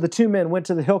this, so the 2 men went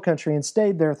to the hill country and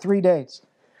stayed there 3 days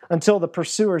until the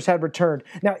pursuers had returned.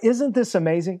 Now, isn't this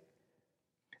amazing?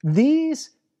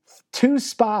 These 2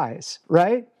 spies,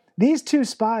 right? These 2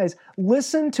 spies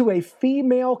listen to a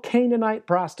female Canaanite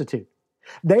prostitute.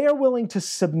 They are willing to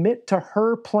submit to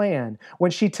her plan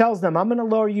when she tells them, I'm going to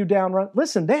lower you down.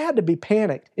 Listen, they had to be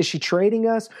panicked. Is she trading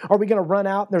us? Are we going to run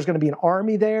out and there's going to be an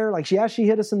army there? Like, she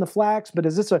hit us in the flax, but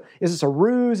is this a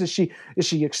ruse? Is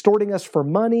she extorting us for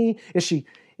money? Is she,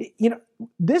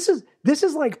 this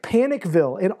is like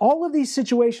Panicville in all of these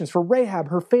situations for Rahab,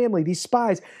 her family, these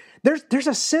spies. There's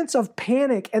a sense of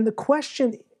panic, and the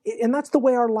question and that's the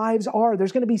way our lives are.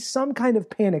 There's going to be some kind of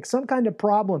panic, some kind of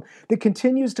problem that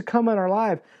continues to come in our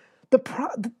life.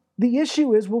 The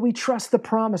issue is, will we trust the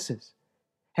promises?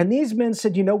 And these men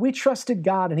said, we trusted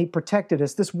God and He protected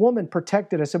us. This woman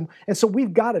protected us. And so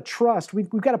we've got to trust. We've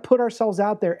got to put ourselves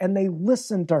out there. And they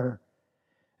listened to her.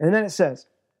 And then it says,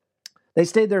 they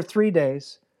stayed there 3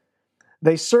 days.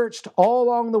 They searched all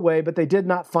along the way, but they did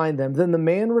not find them. Then the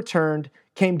man returned,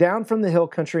 came down from the hill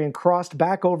country, and crossed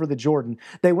back over the Jordan.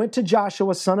 They went to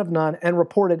Joshua, son of Nun, and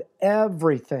reported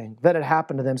everything that had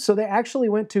happened to them. So they actually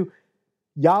went to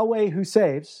Yahweh who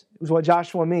saves, is what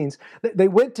Joshua means. They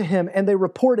went to him and they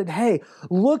reported, hey,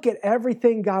 look at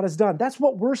everything God has done. That's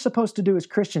what we're supposed to do as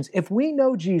Christians. If we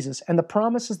know Jesus and the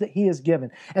promises that He has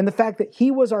given and the fact that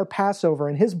He was our Passover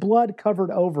and His blood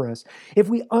covered over us, if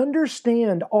we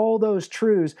understand all those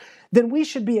truths, then we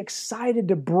should be excited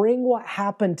to bring what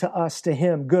happened to us to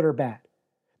Him, good or bad.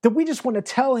 That we just want to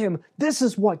tell Him, this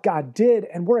is what God did,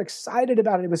 and we're excited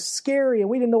about it. It was scary, and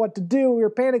we didn't know what to do, we were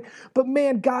panicked. But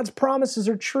man, God's promises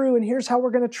are true, and here's how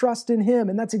we're going to trust in Him.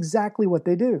 And that's exactly what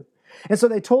they do. And so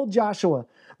they told Joshua,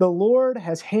 the Lord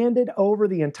has handed over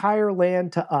the entire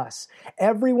land to us.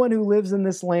 Everyone who lives in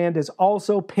this land is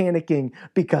also panicking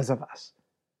because of us.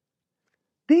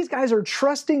 These guys are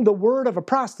trusting the word of a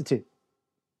prostitute.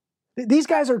 These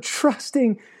guys are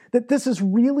trusting that this is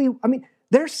really,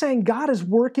 they're saying God is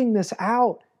working this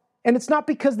out. And it's not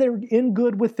because they're in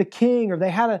good with the king or they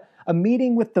had a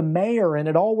meeting with the mayor and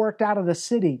it all worked out of the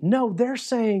city. No, they're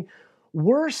saying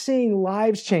we're seeing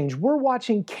lives change. We're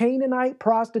watching Canaanite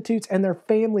prostitutes and their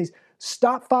families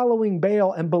stop following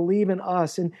Baal and believe in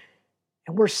us. And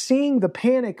we're seeing the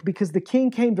panic because the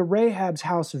king came to Rahab's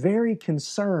house very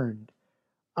concerned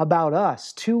about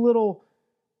us, two little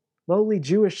lowly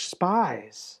Jewish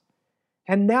spies.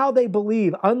 And now they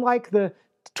believe, unlike the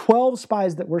 12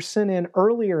 spies that were sent in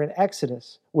earlier in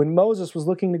Exodus, when Moses was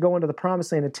looking to go into the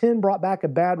promised land, and 10 brought back a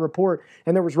bad report,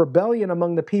 and there was rebellion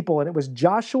among the people, and it was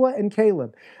Joshua and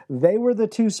Caleb. They were the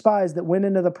two spies that went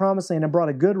into the promised land and brought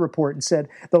a good report and said,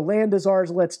 the land is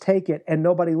ours, let's take it, and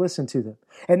nobody listened to them.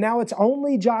 And now it's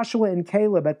only Joshua and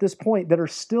Caleb at this point that are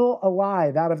still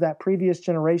alive out of that previous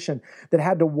generation that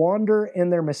had to wander in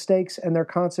their mistakes and their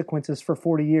consequences for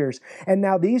 40 years. And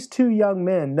now these two young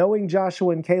men, knowing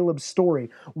Joshua and Caleb's story,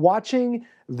 watching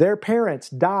their parents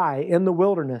die in the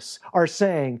wilderness, are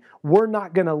saying, we're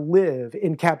not going to live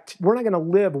we're not going to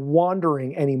live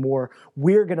wandering anymore.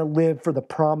 We're going to live for the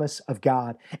promise of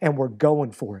God, and we're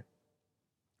going for it.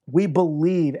 We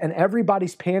believe, and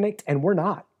everybody's panicked, and we're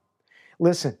not.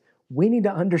 Listen, we need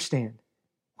to understand.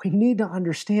 We need to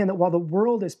understand that while the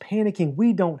world is panicking,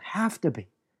 we don't have to be.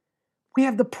 We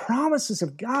have the promises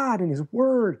of God and His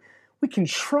Word. We can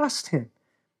trust Him,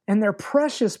 and they're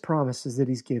precious promises that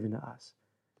He's given to us.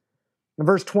 In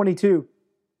verse 22,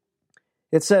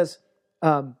 it says,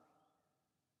 so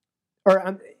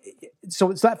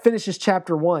that finishes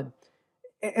chapter 1.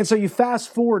 And so you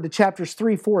fast forward to chapters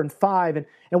 3, 4, and 5, and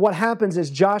what happens is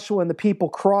Joshua and the people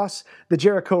cross the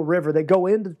Jericho River. They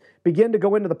begin to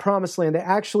go into the promised land. They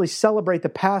actually celebrate the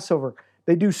Passover.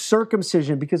 They do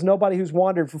circumcision because nobody who's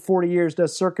wandered for 40 years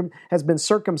has been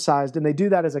circumcised, and they do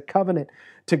that as a covenant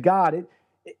to God.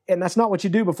 And that's not what you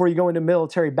do before you go into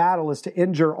military battle, is to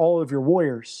injure all of your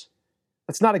warriors.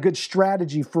 That's not a good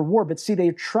strategy for war. But see,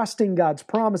 they're trusting God's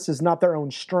promises, not their own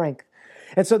strength.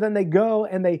 And so then they go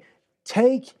and they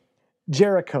take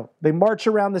Jericho. They march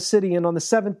around the city, and on the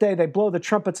seventh day, they blow the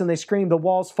trumpets and they scream, the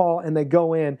walls fall, and they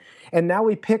go in. And now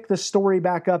we pick the story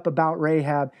back up about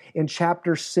Rahab in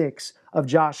chapter 6 of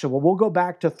Joshua. We'll go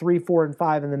back to 3, 4, and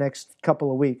 5 in the next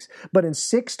couple of weeks. But in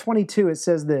 6:22, it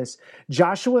says this,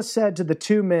 Joshua said to the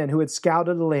two men who had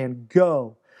scouted the land,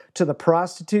 go to the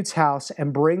prostitute's house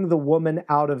and bring the woman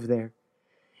out of there,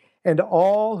 and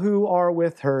all who are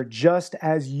with her, just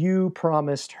as you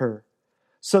promised her.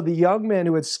 So the young men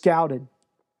who had scouted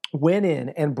went in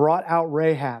and brought out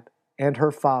Rahab and her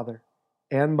father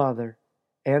and mother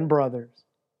and brothers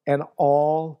and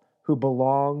all who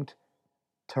belonged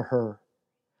to her.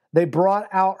 They brought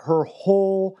out her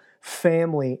whole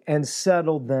family and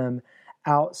settled them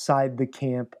outside the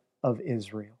camp of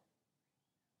Israel.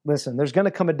 Listen, there's going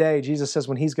to come a day, Jesus says,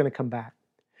 when He's going to come back,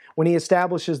 when He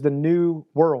establishes the new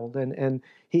world and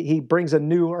he brings a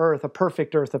new earth, a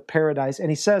perfect earth of paradise. And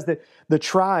He says that the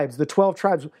tribes, the 12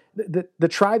 tribes, the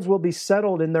tribes will be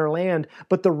settled in their land,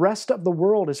 but the rest of the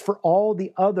world is for all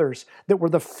the others that were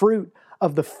the fruit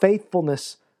of the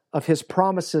faithfulness of His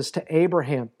promises to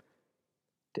Abraham,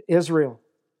 to Israel,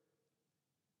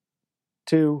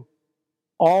 to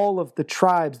all of the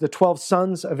tribes, the 12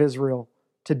 sons of Israel,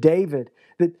 to David,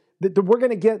 that We're going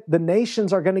to get, the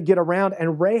nations are going to get around,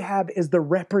 and Rahab is the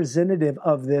representative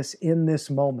of this in this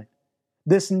moment.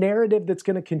 This narrative that's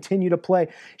going to continue to play.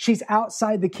 She's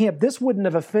outside the camp. This wouldn't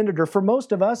have offended her. For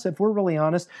most of us, if we're really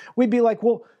honest, we'd be like,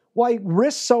 well, I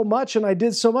risked so much and I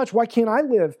did so much. Why can't I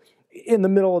live in the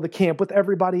middle of the camp with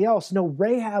everybody else? No,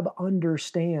 Rahab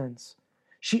understands.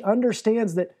 She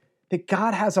understands that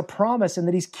God has a promise and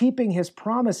that he's keeping his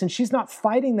promise, and she's not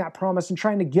fighting that promise and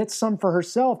trying to get some for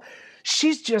herself.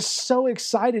 She's just so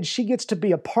excited she gets to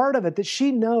be a part of it, that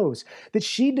she knows that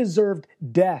she deserved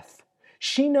death.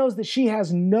 She knows that she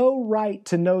has no right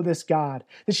to know this God,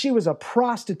 that she was a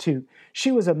prostitute,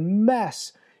 she was a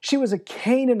mess, she was a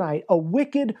Canaanite, a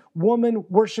wicked woman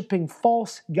worshiping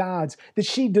false gods, that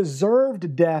she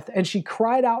deserved death, and she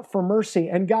cried out for mercy,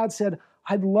 and God said,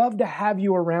 I'd love to have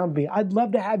you around me. I'd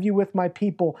love to have you with my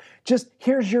people. Just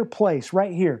here's your place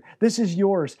right here. This is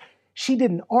yours. She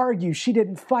didn't argue. She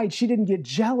didn't fight. She didn't get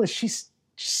jealous. She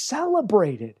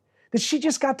celebrated that she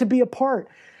just got to be a part.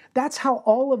 That's how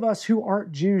all of us who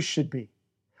aren't Jews should be.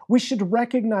 We should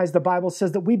recognize, the Bible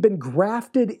says, that we've been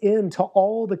grafted into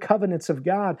all the covenants of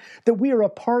God, that we are a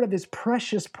part of his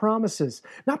precious promises,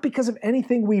 not because of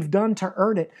anything we've done to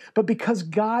earn it, but because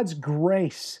God's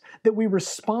grace, that we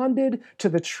responded to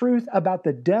the truth about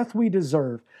the death we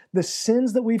deserve, the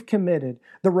sins that we've committed,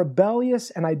 the rebellious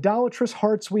and idolatrous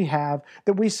hearts we have,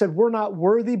 that we said we're not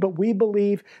worthy, but we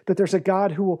believe that there's a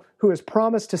God who has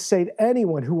promised to save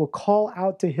anyone who will call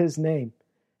out to his name.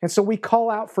 And so we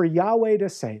call out for Yahweh to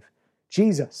save,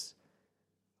 Jesus,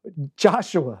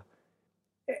 Joshua.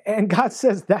 And God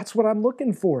says, that's what I'm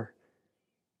looking for.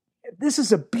 This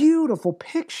is a beautiful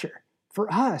picture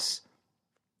for us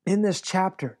in this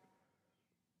chapter.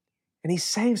 And he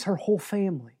saves her whole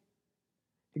family.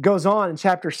 It goes on in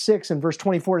chapter 6 and verse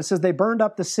 24. It says, they burned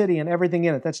up the city and everything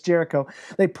in it. That's Jericho.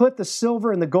 They put the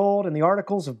silver and the gold and the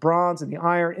articles of bronze and the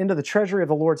iron into the treasury of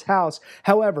the Lord's house.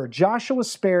 However, Joshua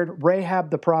spared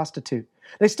Rahab the prostitute.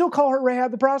 They still call her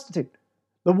Rahab the prostitute,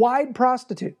 the wide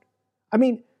prostitute. I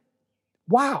mean,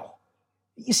 wow.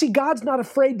 You see, God's not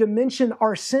afraid to mention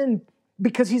our sin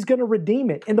because he's going to redeem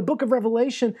it. In the book of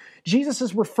Revelation, Jesus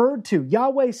is referred to,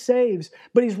 Yahweh saves,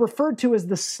 but he's referred to as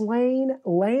the slain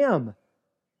lamb.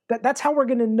 That's how we're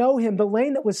going to know him, the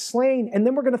lamb that was slain. And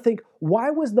then we're going to think, why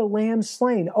was the lamb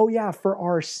slain? Oh yeah, for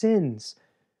our sins.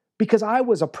 Because I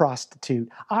was a prostitute.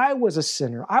 I was a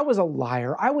sinner. I was a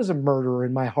liar. I was a murderer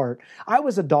in my heart. I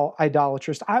was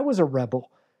idolatrous. I was a rebel.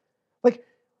 Like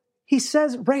he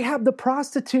says, Rahab the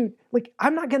prostitute, like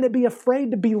I'm not going to be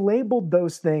afraid to be labeled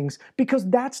those things because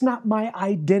that's not my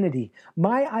identity.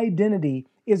 My identity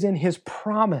is in his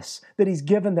promise that he's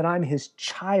given that I'm his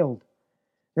child.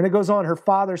 And it goes on, her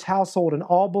father's household and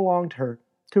all belonged to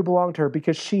her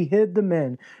because she hid the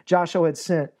men Joshua had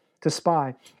sent to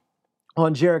spy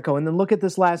on Jericho. And then look at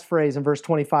this last phrase in verse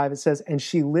 25. It says, and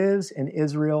she lives in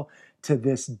Israel to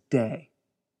this day.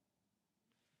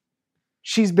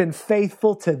 She's been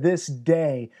faithful to this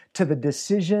day to the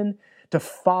decision to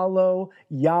follow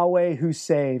Yahweh who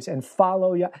saves and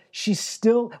follow Yahweh. She's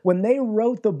still, when they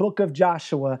wrote the book of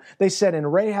Joshua, they said,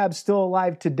 and Rahab's still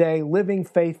alive today, living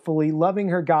faithfully, loving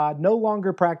her God, no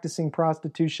longer practicing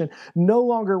prostitution, no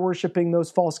longer worshiping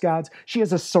those false gods. She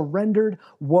is a surrendered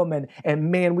woman.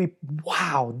 And man,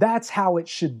 wow, that's how it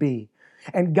should be.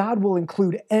 And God will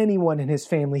include anyone in his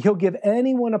family. He'll give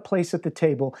anyone a place at the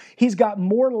table. He's got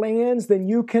more lands than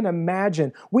you can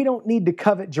imagine. We don't need to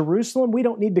covet Jerusalem. We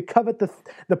don't need to covet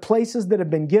the places that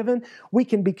have been given. We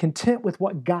can be content with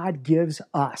what God gives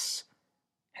us.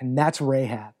 And that's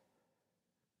Rahab.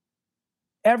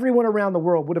 Everyone around the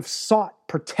world would have sought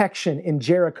protection in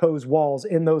Jericho's walls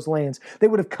in those lands. They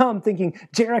would have come thinking,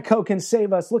 Jericho can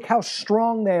save us. Look how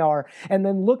strong they are. And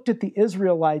then looked at the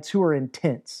Israelites who are in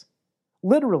tents.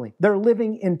 Literally, they're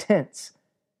living in tents.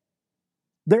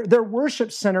 Their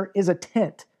worship center is a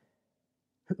tent.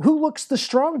 Who looks the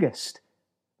strongest?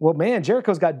 Well, man,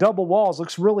 Jericho's got double walls,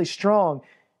 looks really strong.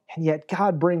 And yet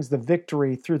God brings the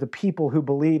victory through the people who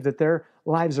believe that their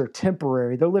lives are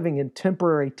temporary. They're living in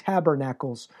temporary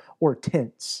tabernacles or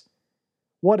tents.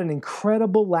 What an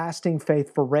incredible lasting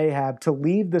faith for Rahab to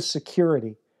leave the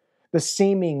security, the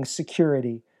seeming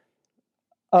security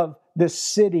of this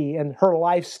city and her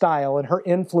lifestyle and her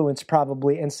influence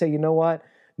probably, and say, you know what?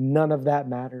 None of that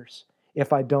matters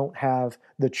if I don't have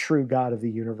the true God of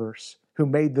the universe who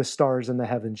made the stars in the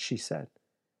heavens, she said.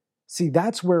 See,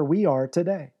 that's where we are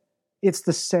today. It's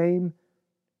the same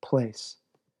place.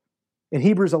 In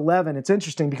Hebrews 11, it's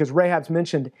interesting because Rahab's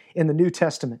mentioned in the New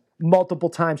Testament. multiple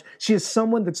times. She is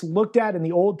someone that's looked at in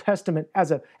the Old Testament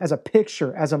as a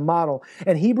picture, as a model.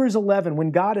 And Hebrews 11,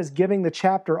 when God is giving the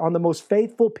chapter on the most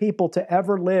faithful people to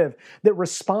ever live that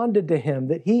responded to him,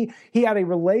 that he had a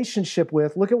relationship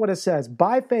with, look at what it says.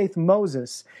 By faith,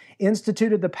 Moses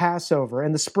instituted the Passover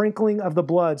and the sprinkling of the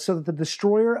blood so that the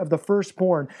destroyer of the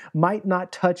firstborn might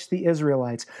not touch the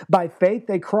Israelites. By faith,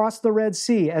 they crossed the Red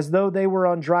Sea as though they were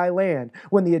on dry land.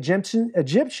 When the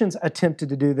Egyptians attempted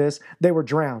to do this, they were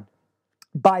drowned.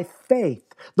 By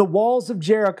faith, the walls of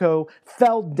Jericho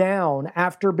fell down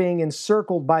after being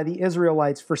encircled by the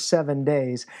Israelites for 7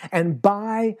 days. And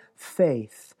by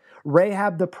faith,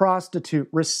 Rahab the prostitute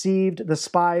received the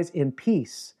spies in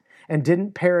peace and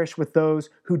didn't perish with those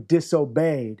who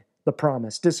disobeyed the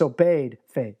promise, disobeyed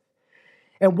faith.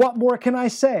 And what more can I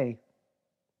say?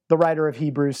 The writer of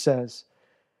Hebrews says,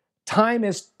 time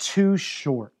is too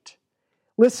short.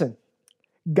 Listen,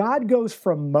 God goes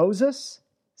from Moses,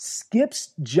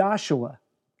 skips Joshua,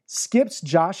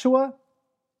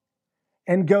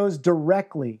 and goes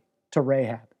directly to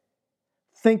Rahab.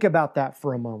 Think about that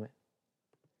for a moment.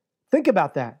 Think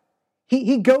about that.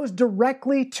 He goes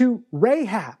directly to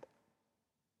Rahab.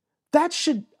 That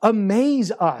should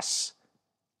amaze us.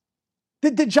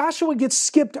 That Joshua gets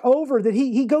skipped over, that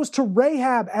he goes to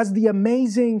Rahab as the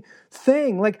amazing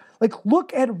thing. Like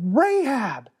look at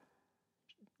Rahab.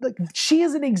 Like, she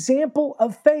is an example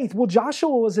of faith. Well,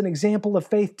 Joshua was an example of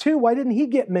faith too. Why didn't he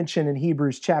get mentioned in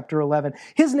Hebrews chapter 11?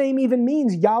 His name even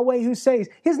means Yahweh who saves.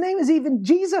 His name is even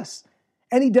Jesus.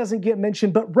 And he doesn't get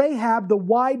mentioned, but Rahab, the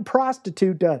wide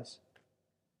prostitute, does.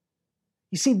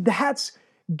 You see, that's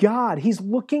God. He's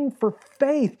looking for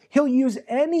faith. He'll use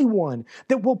anyone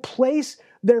that will place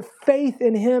their faith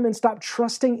in him and stop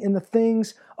trusting in the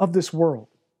things of this world.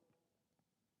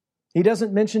 He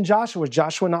doesn't mention Joshua. Was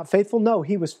Joshua not faithful? No,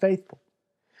 he was faithful.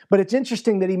 But it's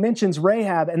interesting that he mentions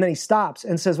Rahab and then he stops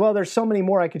and says, well, there's so many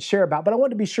more I could share about, but I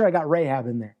want to be sure I got Rahab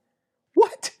in there.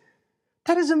 What?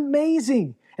 That is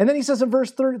amazing. And then he says in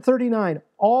verse 39,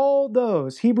 all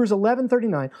those, Hebrews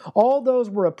 11:39, all those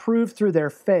were approved through their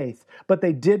faith, but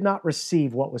they did not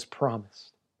receive what was promised.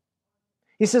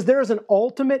 He says there is an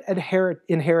ultimate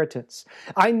inheritance.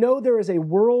 I know there is a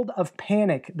world of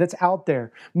panic that's out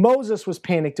there. Moses was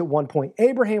panicked at one point.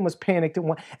 Abraham was panicked at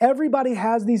one. Everybody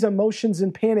has these emotions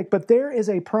and panic, but there is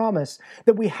a promise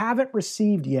that we haven't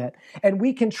received yet, and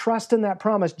we can trust in that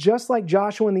promise, just like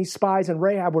Joshua and these spies and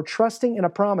Rahab were trusting in a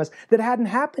promise that hadn't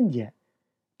happened yet.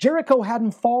 Jericho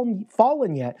hadn't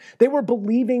fallen yet. They were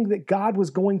believing that God was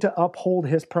going to uphold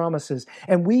his promises,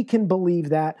 and we can believe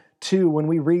that too when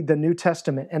we read the New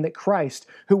Testament, and that Christ,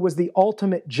 who was the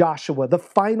ultimate Joshua, the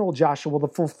final Joshua, the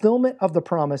fulfillment of the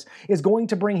promise, is going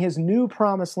to bring his new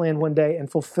promised land one day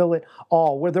and fulfill it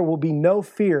all, where there will be no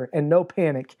fear and no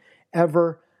panic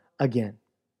ever again.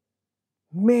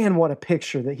 Man, what a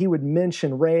picture that he would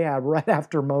mention Rahab right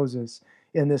after Moses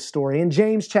in this story. In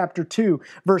James chapter 2,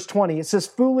 verse 20, it says,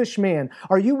 foolish man,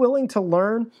 are you willing to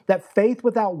learn that faith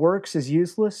without works is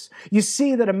useless? You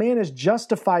see that a man is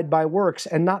justified by works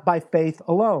and not by faith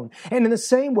alone. And in the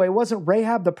same way, wasn't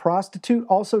Rahab the prostitute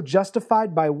also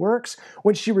justified by works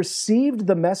when she received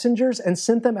the messengers and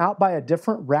sent them out by a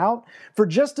different route? For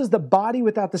just as the body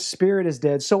without the spirit is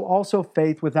dead, so also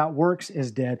faith without works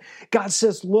is dead. God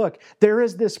says, look, there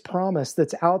is this promise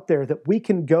that's out there that we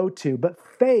can go to, but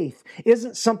faith isn't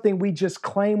something we just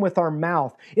claim with our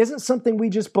mouth, isn't something we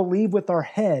just believe with our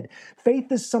head.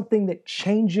 Faith is something that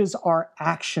changes our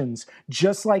actions,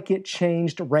 just like it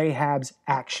changed Rahab's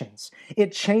actions.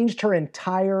 It changed her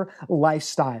entire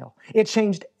lifestyle. It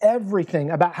changed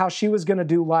everything about how she was going to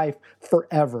do life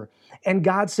forever. And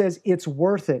God says it's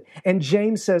worth it. And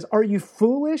James says, are you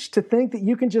foolish to think that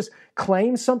you can just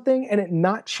claim something and it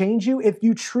not change you? If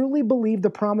you truly believe the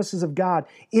promises of God,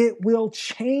 it will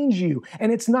change you.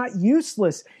 And it's not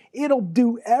useless. It'll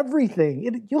do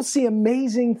everything. You'll see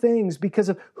amazing things because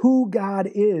of who God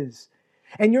is.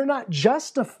 And you're not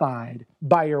justified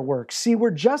by your works. See,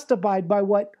 we're justified by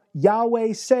what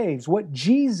Yahweh saves, what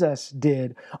Jesus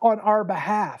did on our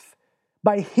behalf.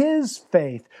 By his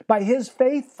faith, by his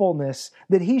faithfulness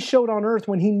that he showed on earth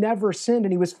when he never sinned,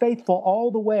 and he was faithful all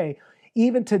the way,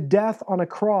 even to death on a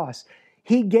cross.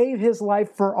 He gave his life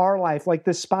for our life, like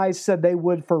the spies said they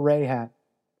would for Rahab.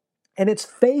 And it's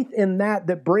faith in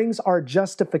that brings our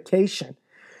justification.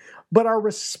 But our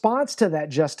response to that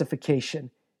justification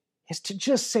is to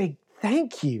just say,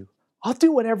 thank you. I'll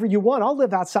do whatever you want. I'll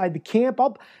live outside the camp.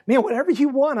 Whatever you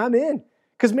want, I'm in.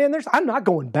 Because, I'm not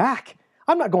going back.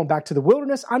 I'm not going back to the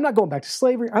wilderness. I'm not going back to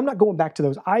slavery. I'm not going back to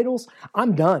those idols.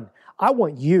 I'm done. I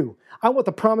want you. I want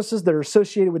the promises that are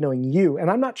associated with knowing you. And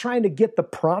I'm not trying to get the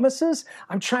promises.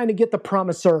 I'm trying to get the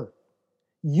promiser.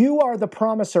 You are the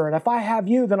promiser. And if I have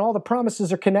you, then all the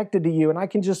promises are connected to you. And I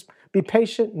can just be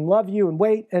patient and love you and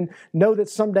wait and know that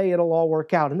someday it'll all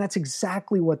work out. And that's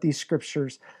exactly what these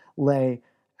scriptures lay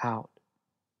out.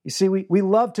 You see, we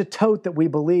love to tote that we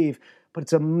believe, but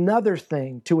it's another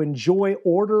thing to enjoy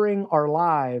ordering our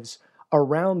lives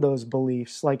around those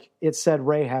beliefs like it said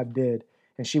Rahab did.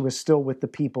 And she was still with the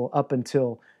people up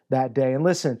until that day. And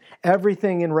listen,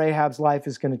 everything in Rahab's life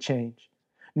is going to change.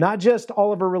 Not just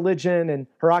all of her religion and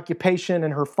her occupation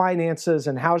and her finances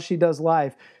and how she does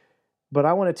life, but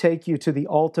I want to take you to the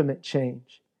ultimate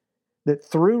change. That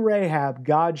through Rahab,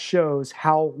 God shows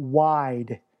how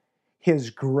wide His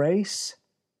grace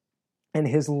and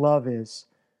His love is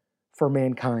for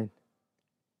mankind.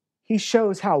 He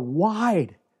shows how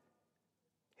wide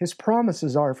His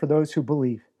promises are for those who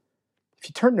believe. If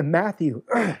you turn to Matthew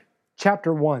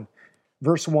chapter 1,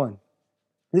 verse 1,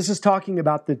 this is talking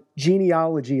about the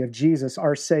genealogy of Jesus,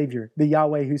 our Savior, the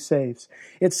Yahweh who saves.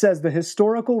 It says the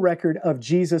historical record of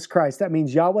Jesus Christ. That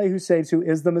means Yahweh who saves, who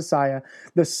is the Messiah,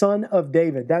 the son of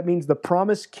David. That means the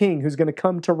promised king who's going to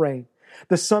come to reign.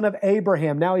 The son of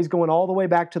Abraham. Now he's going all the way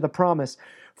back to the promise.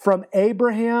 From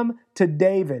Abraham to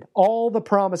David, all the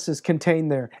promises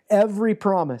contained there. Every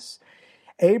promise.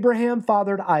 Abraham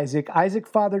fathered Isaac. Isaac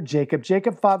fathered Jacob.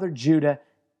 Jacob fathered Judah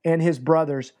and his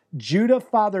brothers. Judah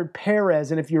fathered Perez.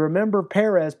 And if you remember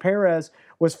Perez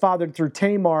was fathered through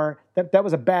Tamar. That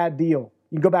was a bad deal.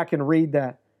 You can go back and read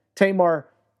that. Tamar,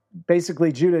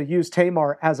 basically Judah used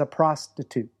Tamar as a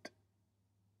prostitute.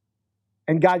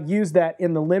 And God used that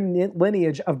in the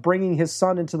lineage of bringing His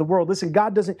Son into the world. Listen,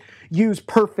 God doesn't use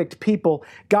perfect people.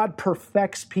 God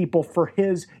perfects people for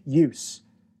His use.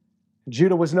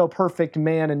 Judah was no perfect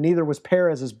man, and neither was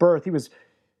Perez's birth. He was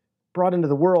brought into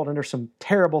the world under some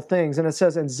terrible things. And it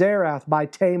says, and Zerath by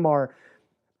Tamar,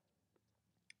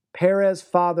 Perez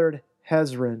fathered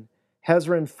Hezron.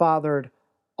 Hezron fathered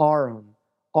Aram.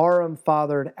 Aram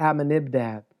fathered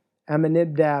Amminadab.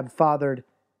 Amminadab fathered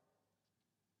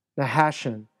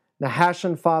Nahashon.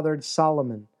 Nahashon fathered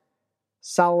Solomon.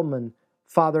 Solomon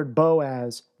fathered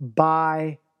Boaz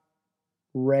by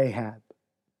Rahab.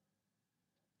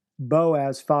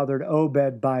 Boaz fathered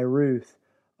Obed by Ruth.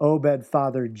 Obed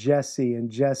fathered Jesse, and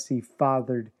Jesse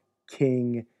fathered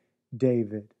King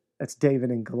David. That's David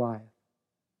and Goliath.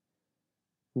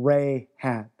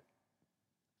 Rahab.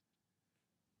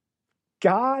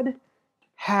 God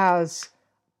has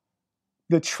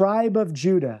the tribe of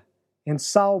Judah in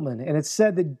Solomon, and it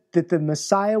said that the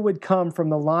Messiah would come from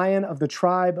the lion of the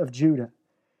tribe of Judah.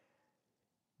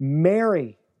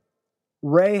 Mary,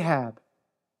 Rahab,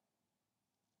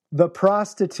 the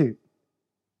prostitute,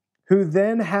 who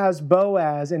then has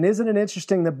Boaz. And isn't it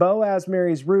interesting that Boaz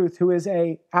marries Ruth, who is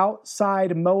an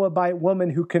outside Moabite woman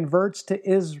who converts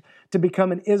to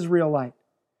become an Israelite.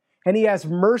 And he has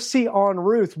mercy on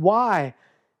Ruth. Why?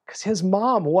 Because his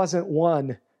mom wasn't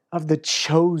one of the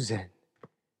chosen.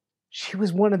 She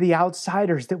was one of the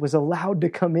outsiders that was allowed to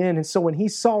come in. And so when he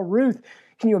saw Ruth,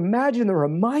 can you imagine the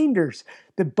reminders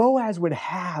that Boaz would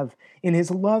have in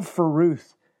his love for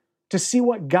Ruth? To see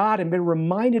what God and been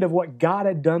reminded of what God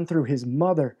had done through his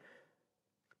mother.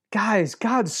 Guys,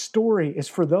 God's story is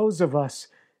for those of us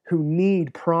who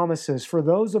need promises, for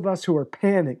those of us who are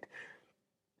panicked,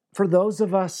 for those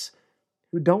of us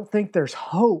who don't think there's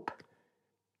hope.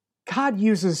 God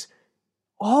uses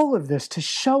all of this to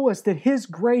show us that His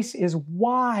grace is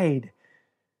wide.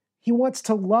 He wants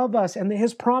to love us, and that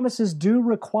His promises do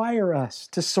require us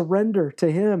to surrender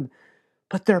to Him,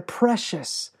 but they're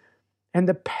precious. And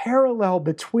the parallel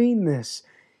between this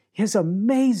is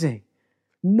amazing.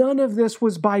 None of this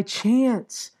was by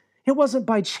chance. It wasn't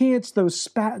by chance those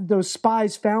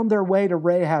spies found their way to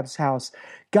Rahab's house.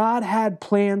 God had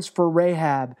plans for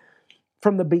Rahab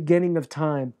from the beginning of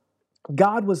time.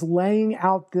 God was laying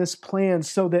out this plan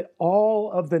so that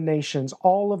all of the nations,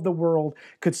 all of the world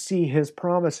could see His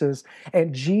promises.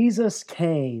 And Jesus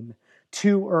came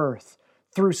to earth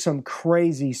through some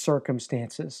crazy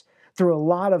circumstances, through a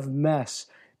lot of mess,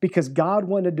 because God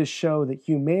wanted to show that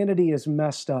humanity is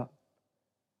messed up,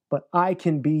 but I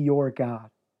can be your God.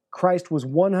 Christ was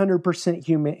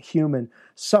 100% human,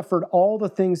 suffered all the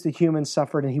things that humans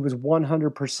suffered, and He was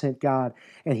 100% God.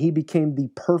 And He became the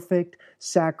perfect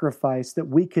sacrifice that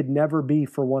we could never be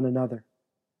for one another,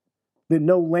 that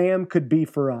no lamb could be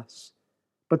for us,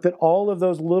 but that all of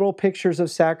those little pictures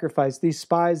of sacrifice, these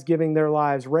spies giving their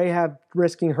lives, Rahab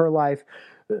risking her life,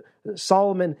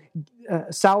 Solomon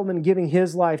giving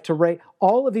his life to Rahab,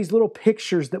 all of these little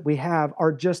pictures that we have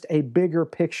are just a bigger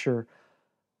picture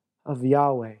of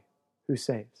Yahweh, who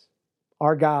saves.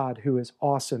 Our God who is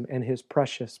awesome and his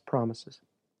precious promises.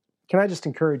 Can I just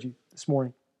encourage you this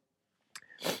morning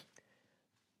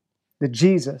that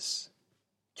Jesus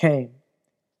came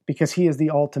because he is the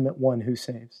ultimate one who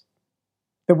saves.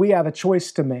 That we have a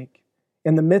choice to make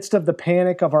in the midst of the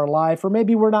panic of our life, or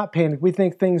maybe we're not panicked. We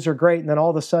think things are great, and then all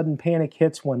of a sudden panic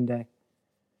hits one day.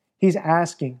 He's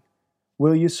asking,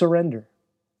 will you surrender?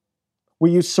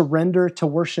 Will you surrender to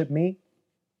worship me?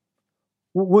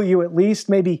 Will you at least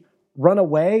maybe run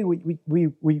away? Will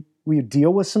you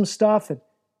deal with some stuff and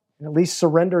at least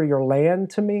surrender your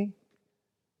land to me?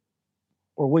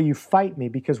 Or will you fight me?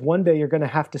 Because one day you're going to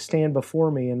have to stand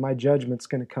before me and my judgment's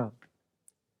going to come.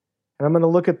 And I'm going to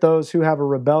look at those who have a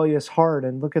rebellious heart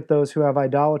and look at those who have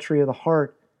idolatry of the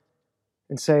heart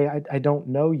and say, I don't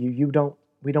know you.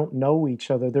 We don't know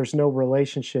each other. There's no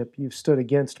relationship. You've stood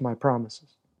against my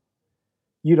promises.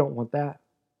 You don't want that.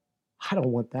 I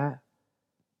don't want that.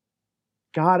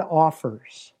 God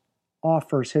offers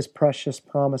his precious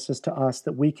promises to us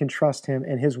that we can trust him,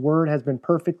 and his word has been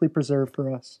perfectly preserved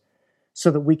for us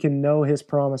so that we can know his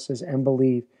promises and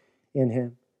believe in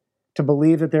him. To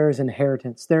believe that there is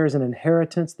inheritance. There is an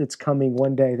inheritance that's coming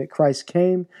one day, that Christ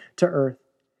came to earth.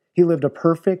 He lived a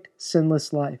perfect,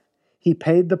 sinless life. He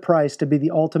paid the price to be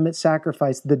the ultimate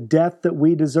sacrifice, the death that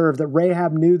we deserve, that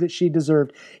Rahab knew that she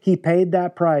deserved. He paid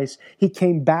that price. He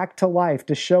came back to life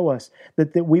to show us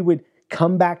that we would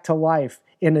come back to life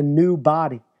in a new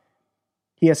body.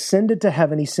 He ascended to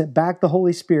heaven. He sent back the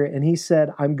Holy Spirit, and he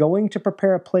said, I'm going to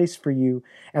prepare a place for you,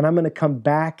 and I'm going to come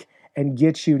back and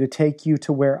get you to take you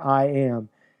to where I am.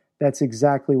 That's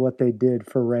exactly what they did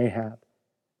for Rahab.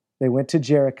 They went to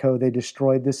Jericho, they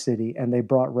destroyed the city, and they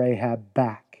brought Rahab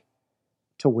back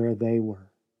to where they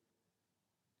were.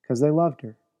 Because they loved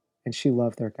her, and she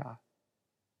loved their God.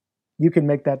 You can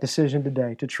make that decision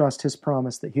today to trust his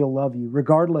promise that he'll love you,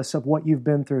 regardless of what you've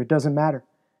been through. It doesn't matter.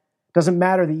 It doesn't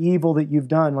matter the evil that you've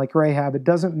done, like Rahab. It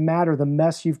doesn't matter the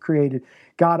mess you've created.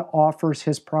 God offers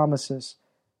his promises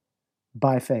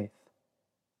by faith.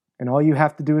 And all you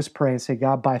have to do is pray and say,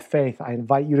 God, by faith, I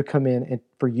invite you to come in and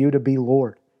for you to be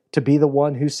Lord, to be the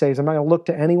one who saves. I'm not going to look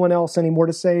to anyone else anymore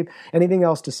to save, anything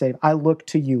else to save. I look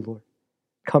to you, Lord.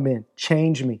 Come in,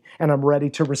 change me, and I'm ready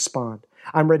to respond.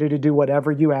 I'm ready to do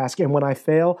whatever you ask. And when I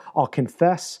fail, I'll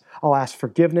confess, I'll ask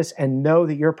forgiveness, and know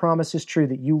that your promise is true,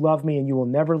 that you love me and you will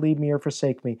never leave me or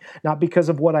forsake me. Not because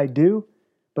of what I do,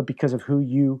 but because of who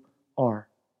you are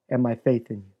and my faith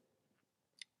in you.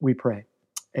 We pray.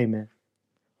 Amen.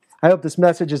 I hope this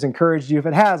message has encouraged you. If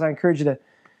it has, I encourage you to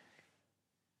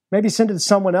maybe send it to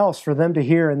someone else for them to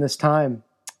hear in this time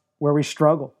where we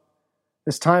struggle.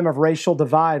 This time of racial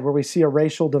divide, where we see a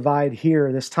racial divide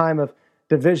here. This time of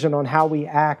division on how we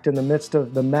act in the midst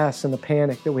of the mess and the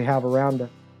panic that we have around us.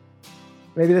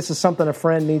 Maybe this is something a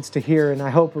friend needs to hear, and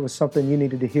I hope it was something you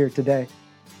needed to hear today.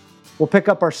 We'll pick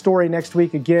up our story next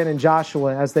week again in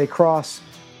Joshua as they cross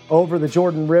over the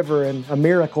Jordan River and a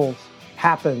miracle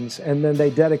happens, and then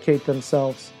they dedicate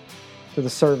themselves to the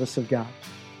service of God.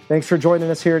 Thanks for joining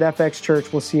us here at FX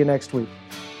Church. We'll see you next week.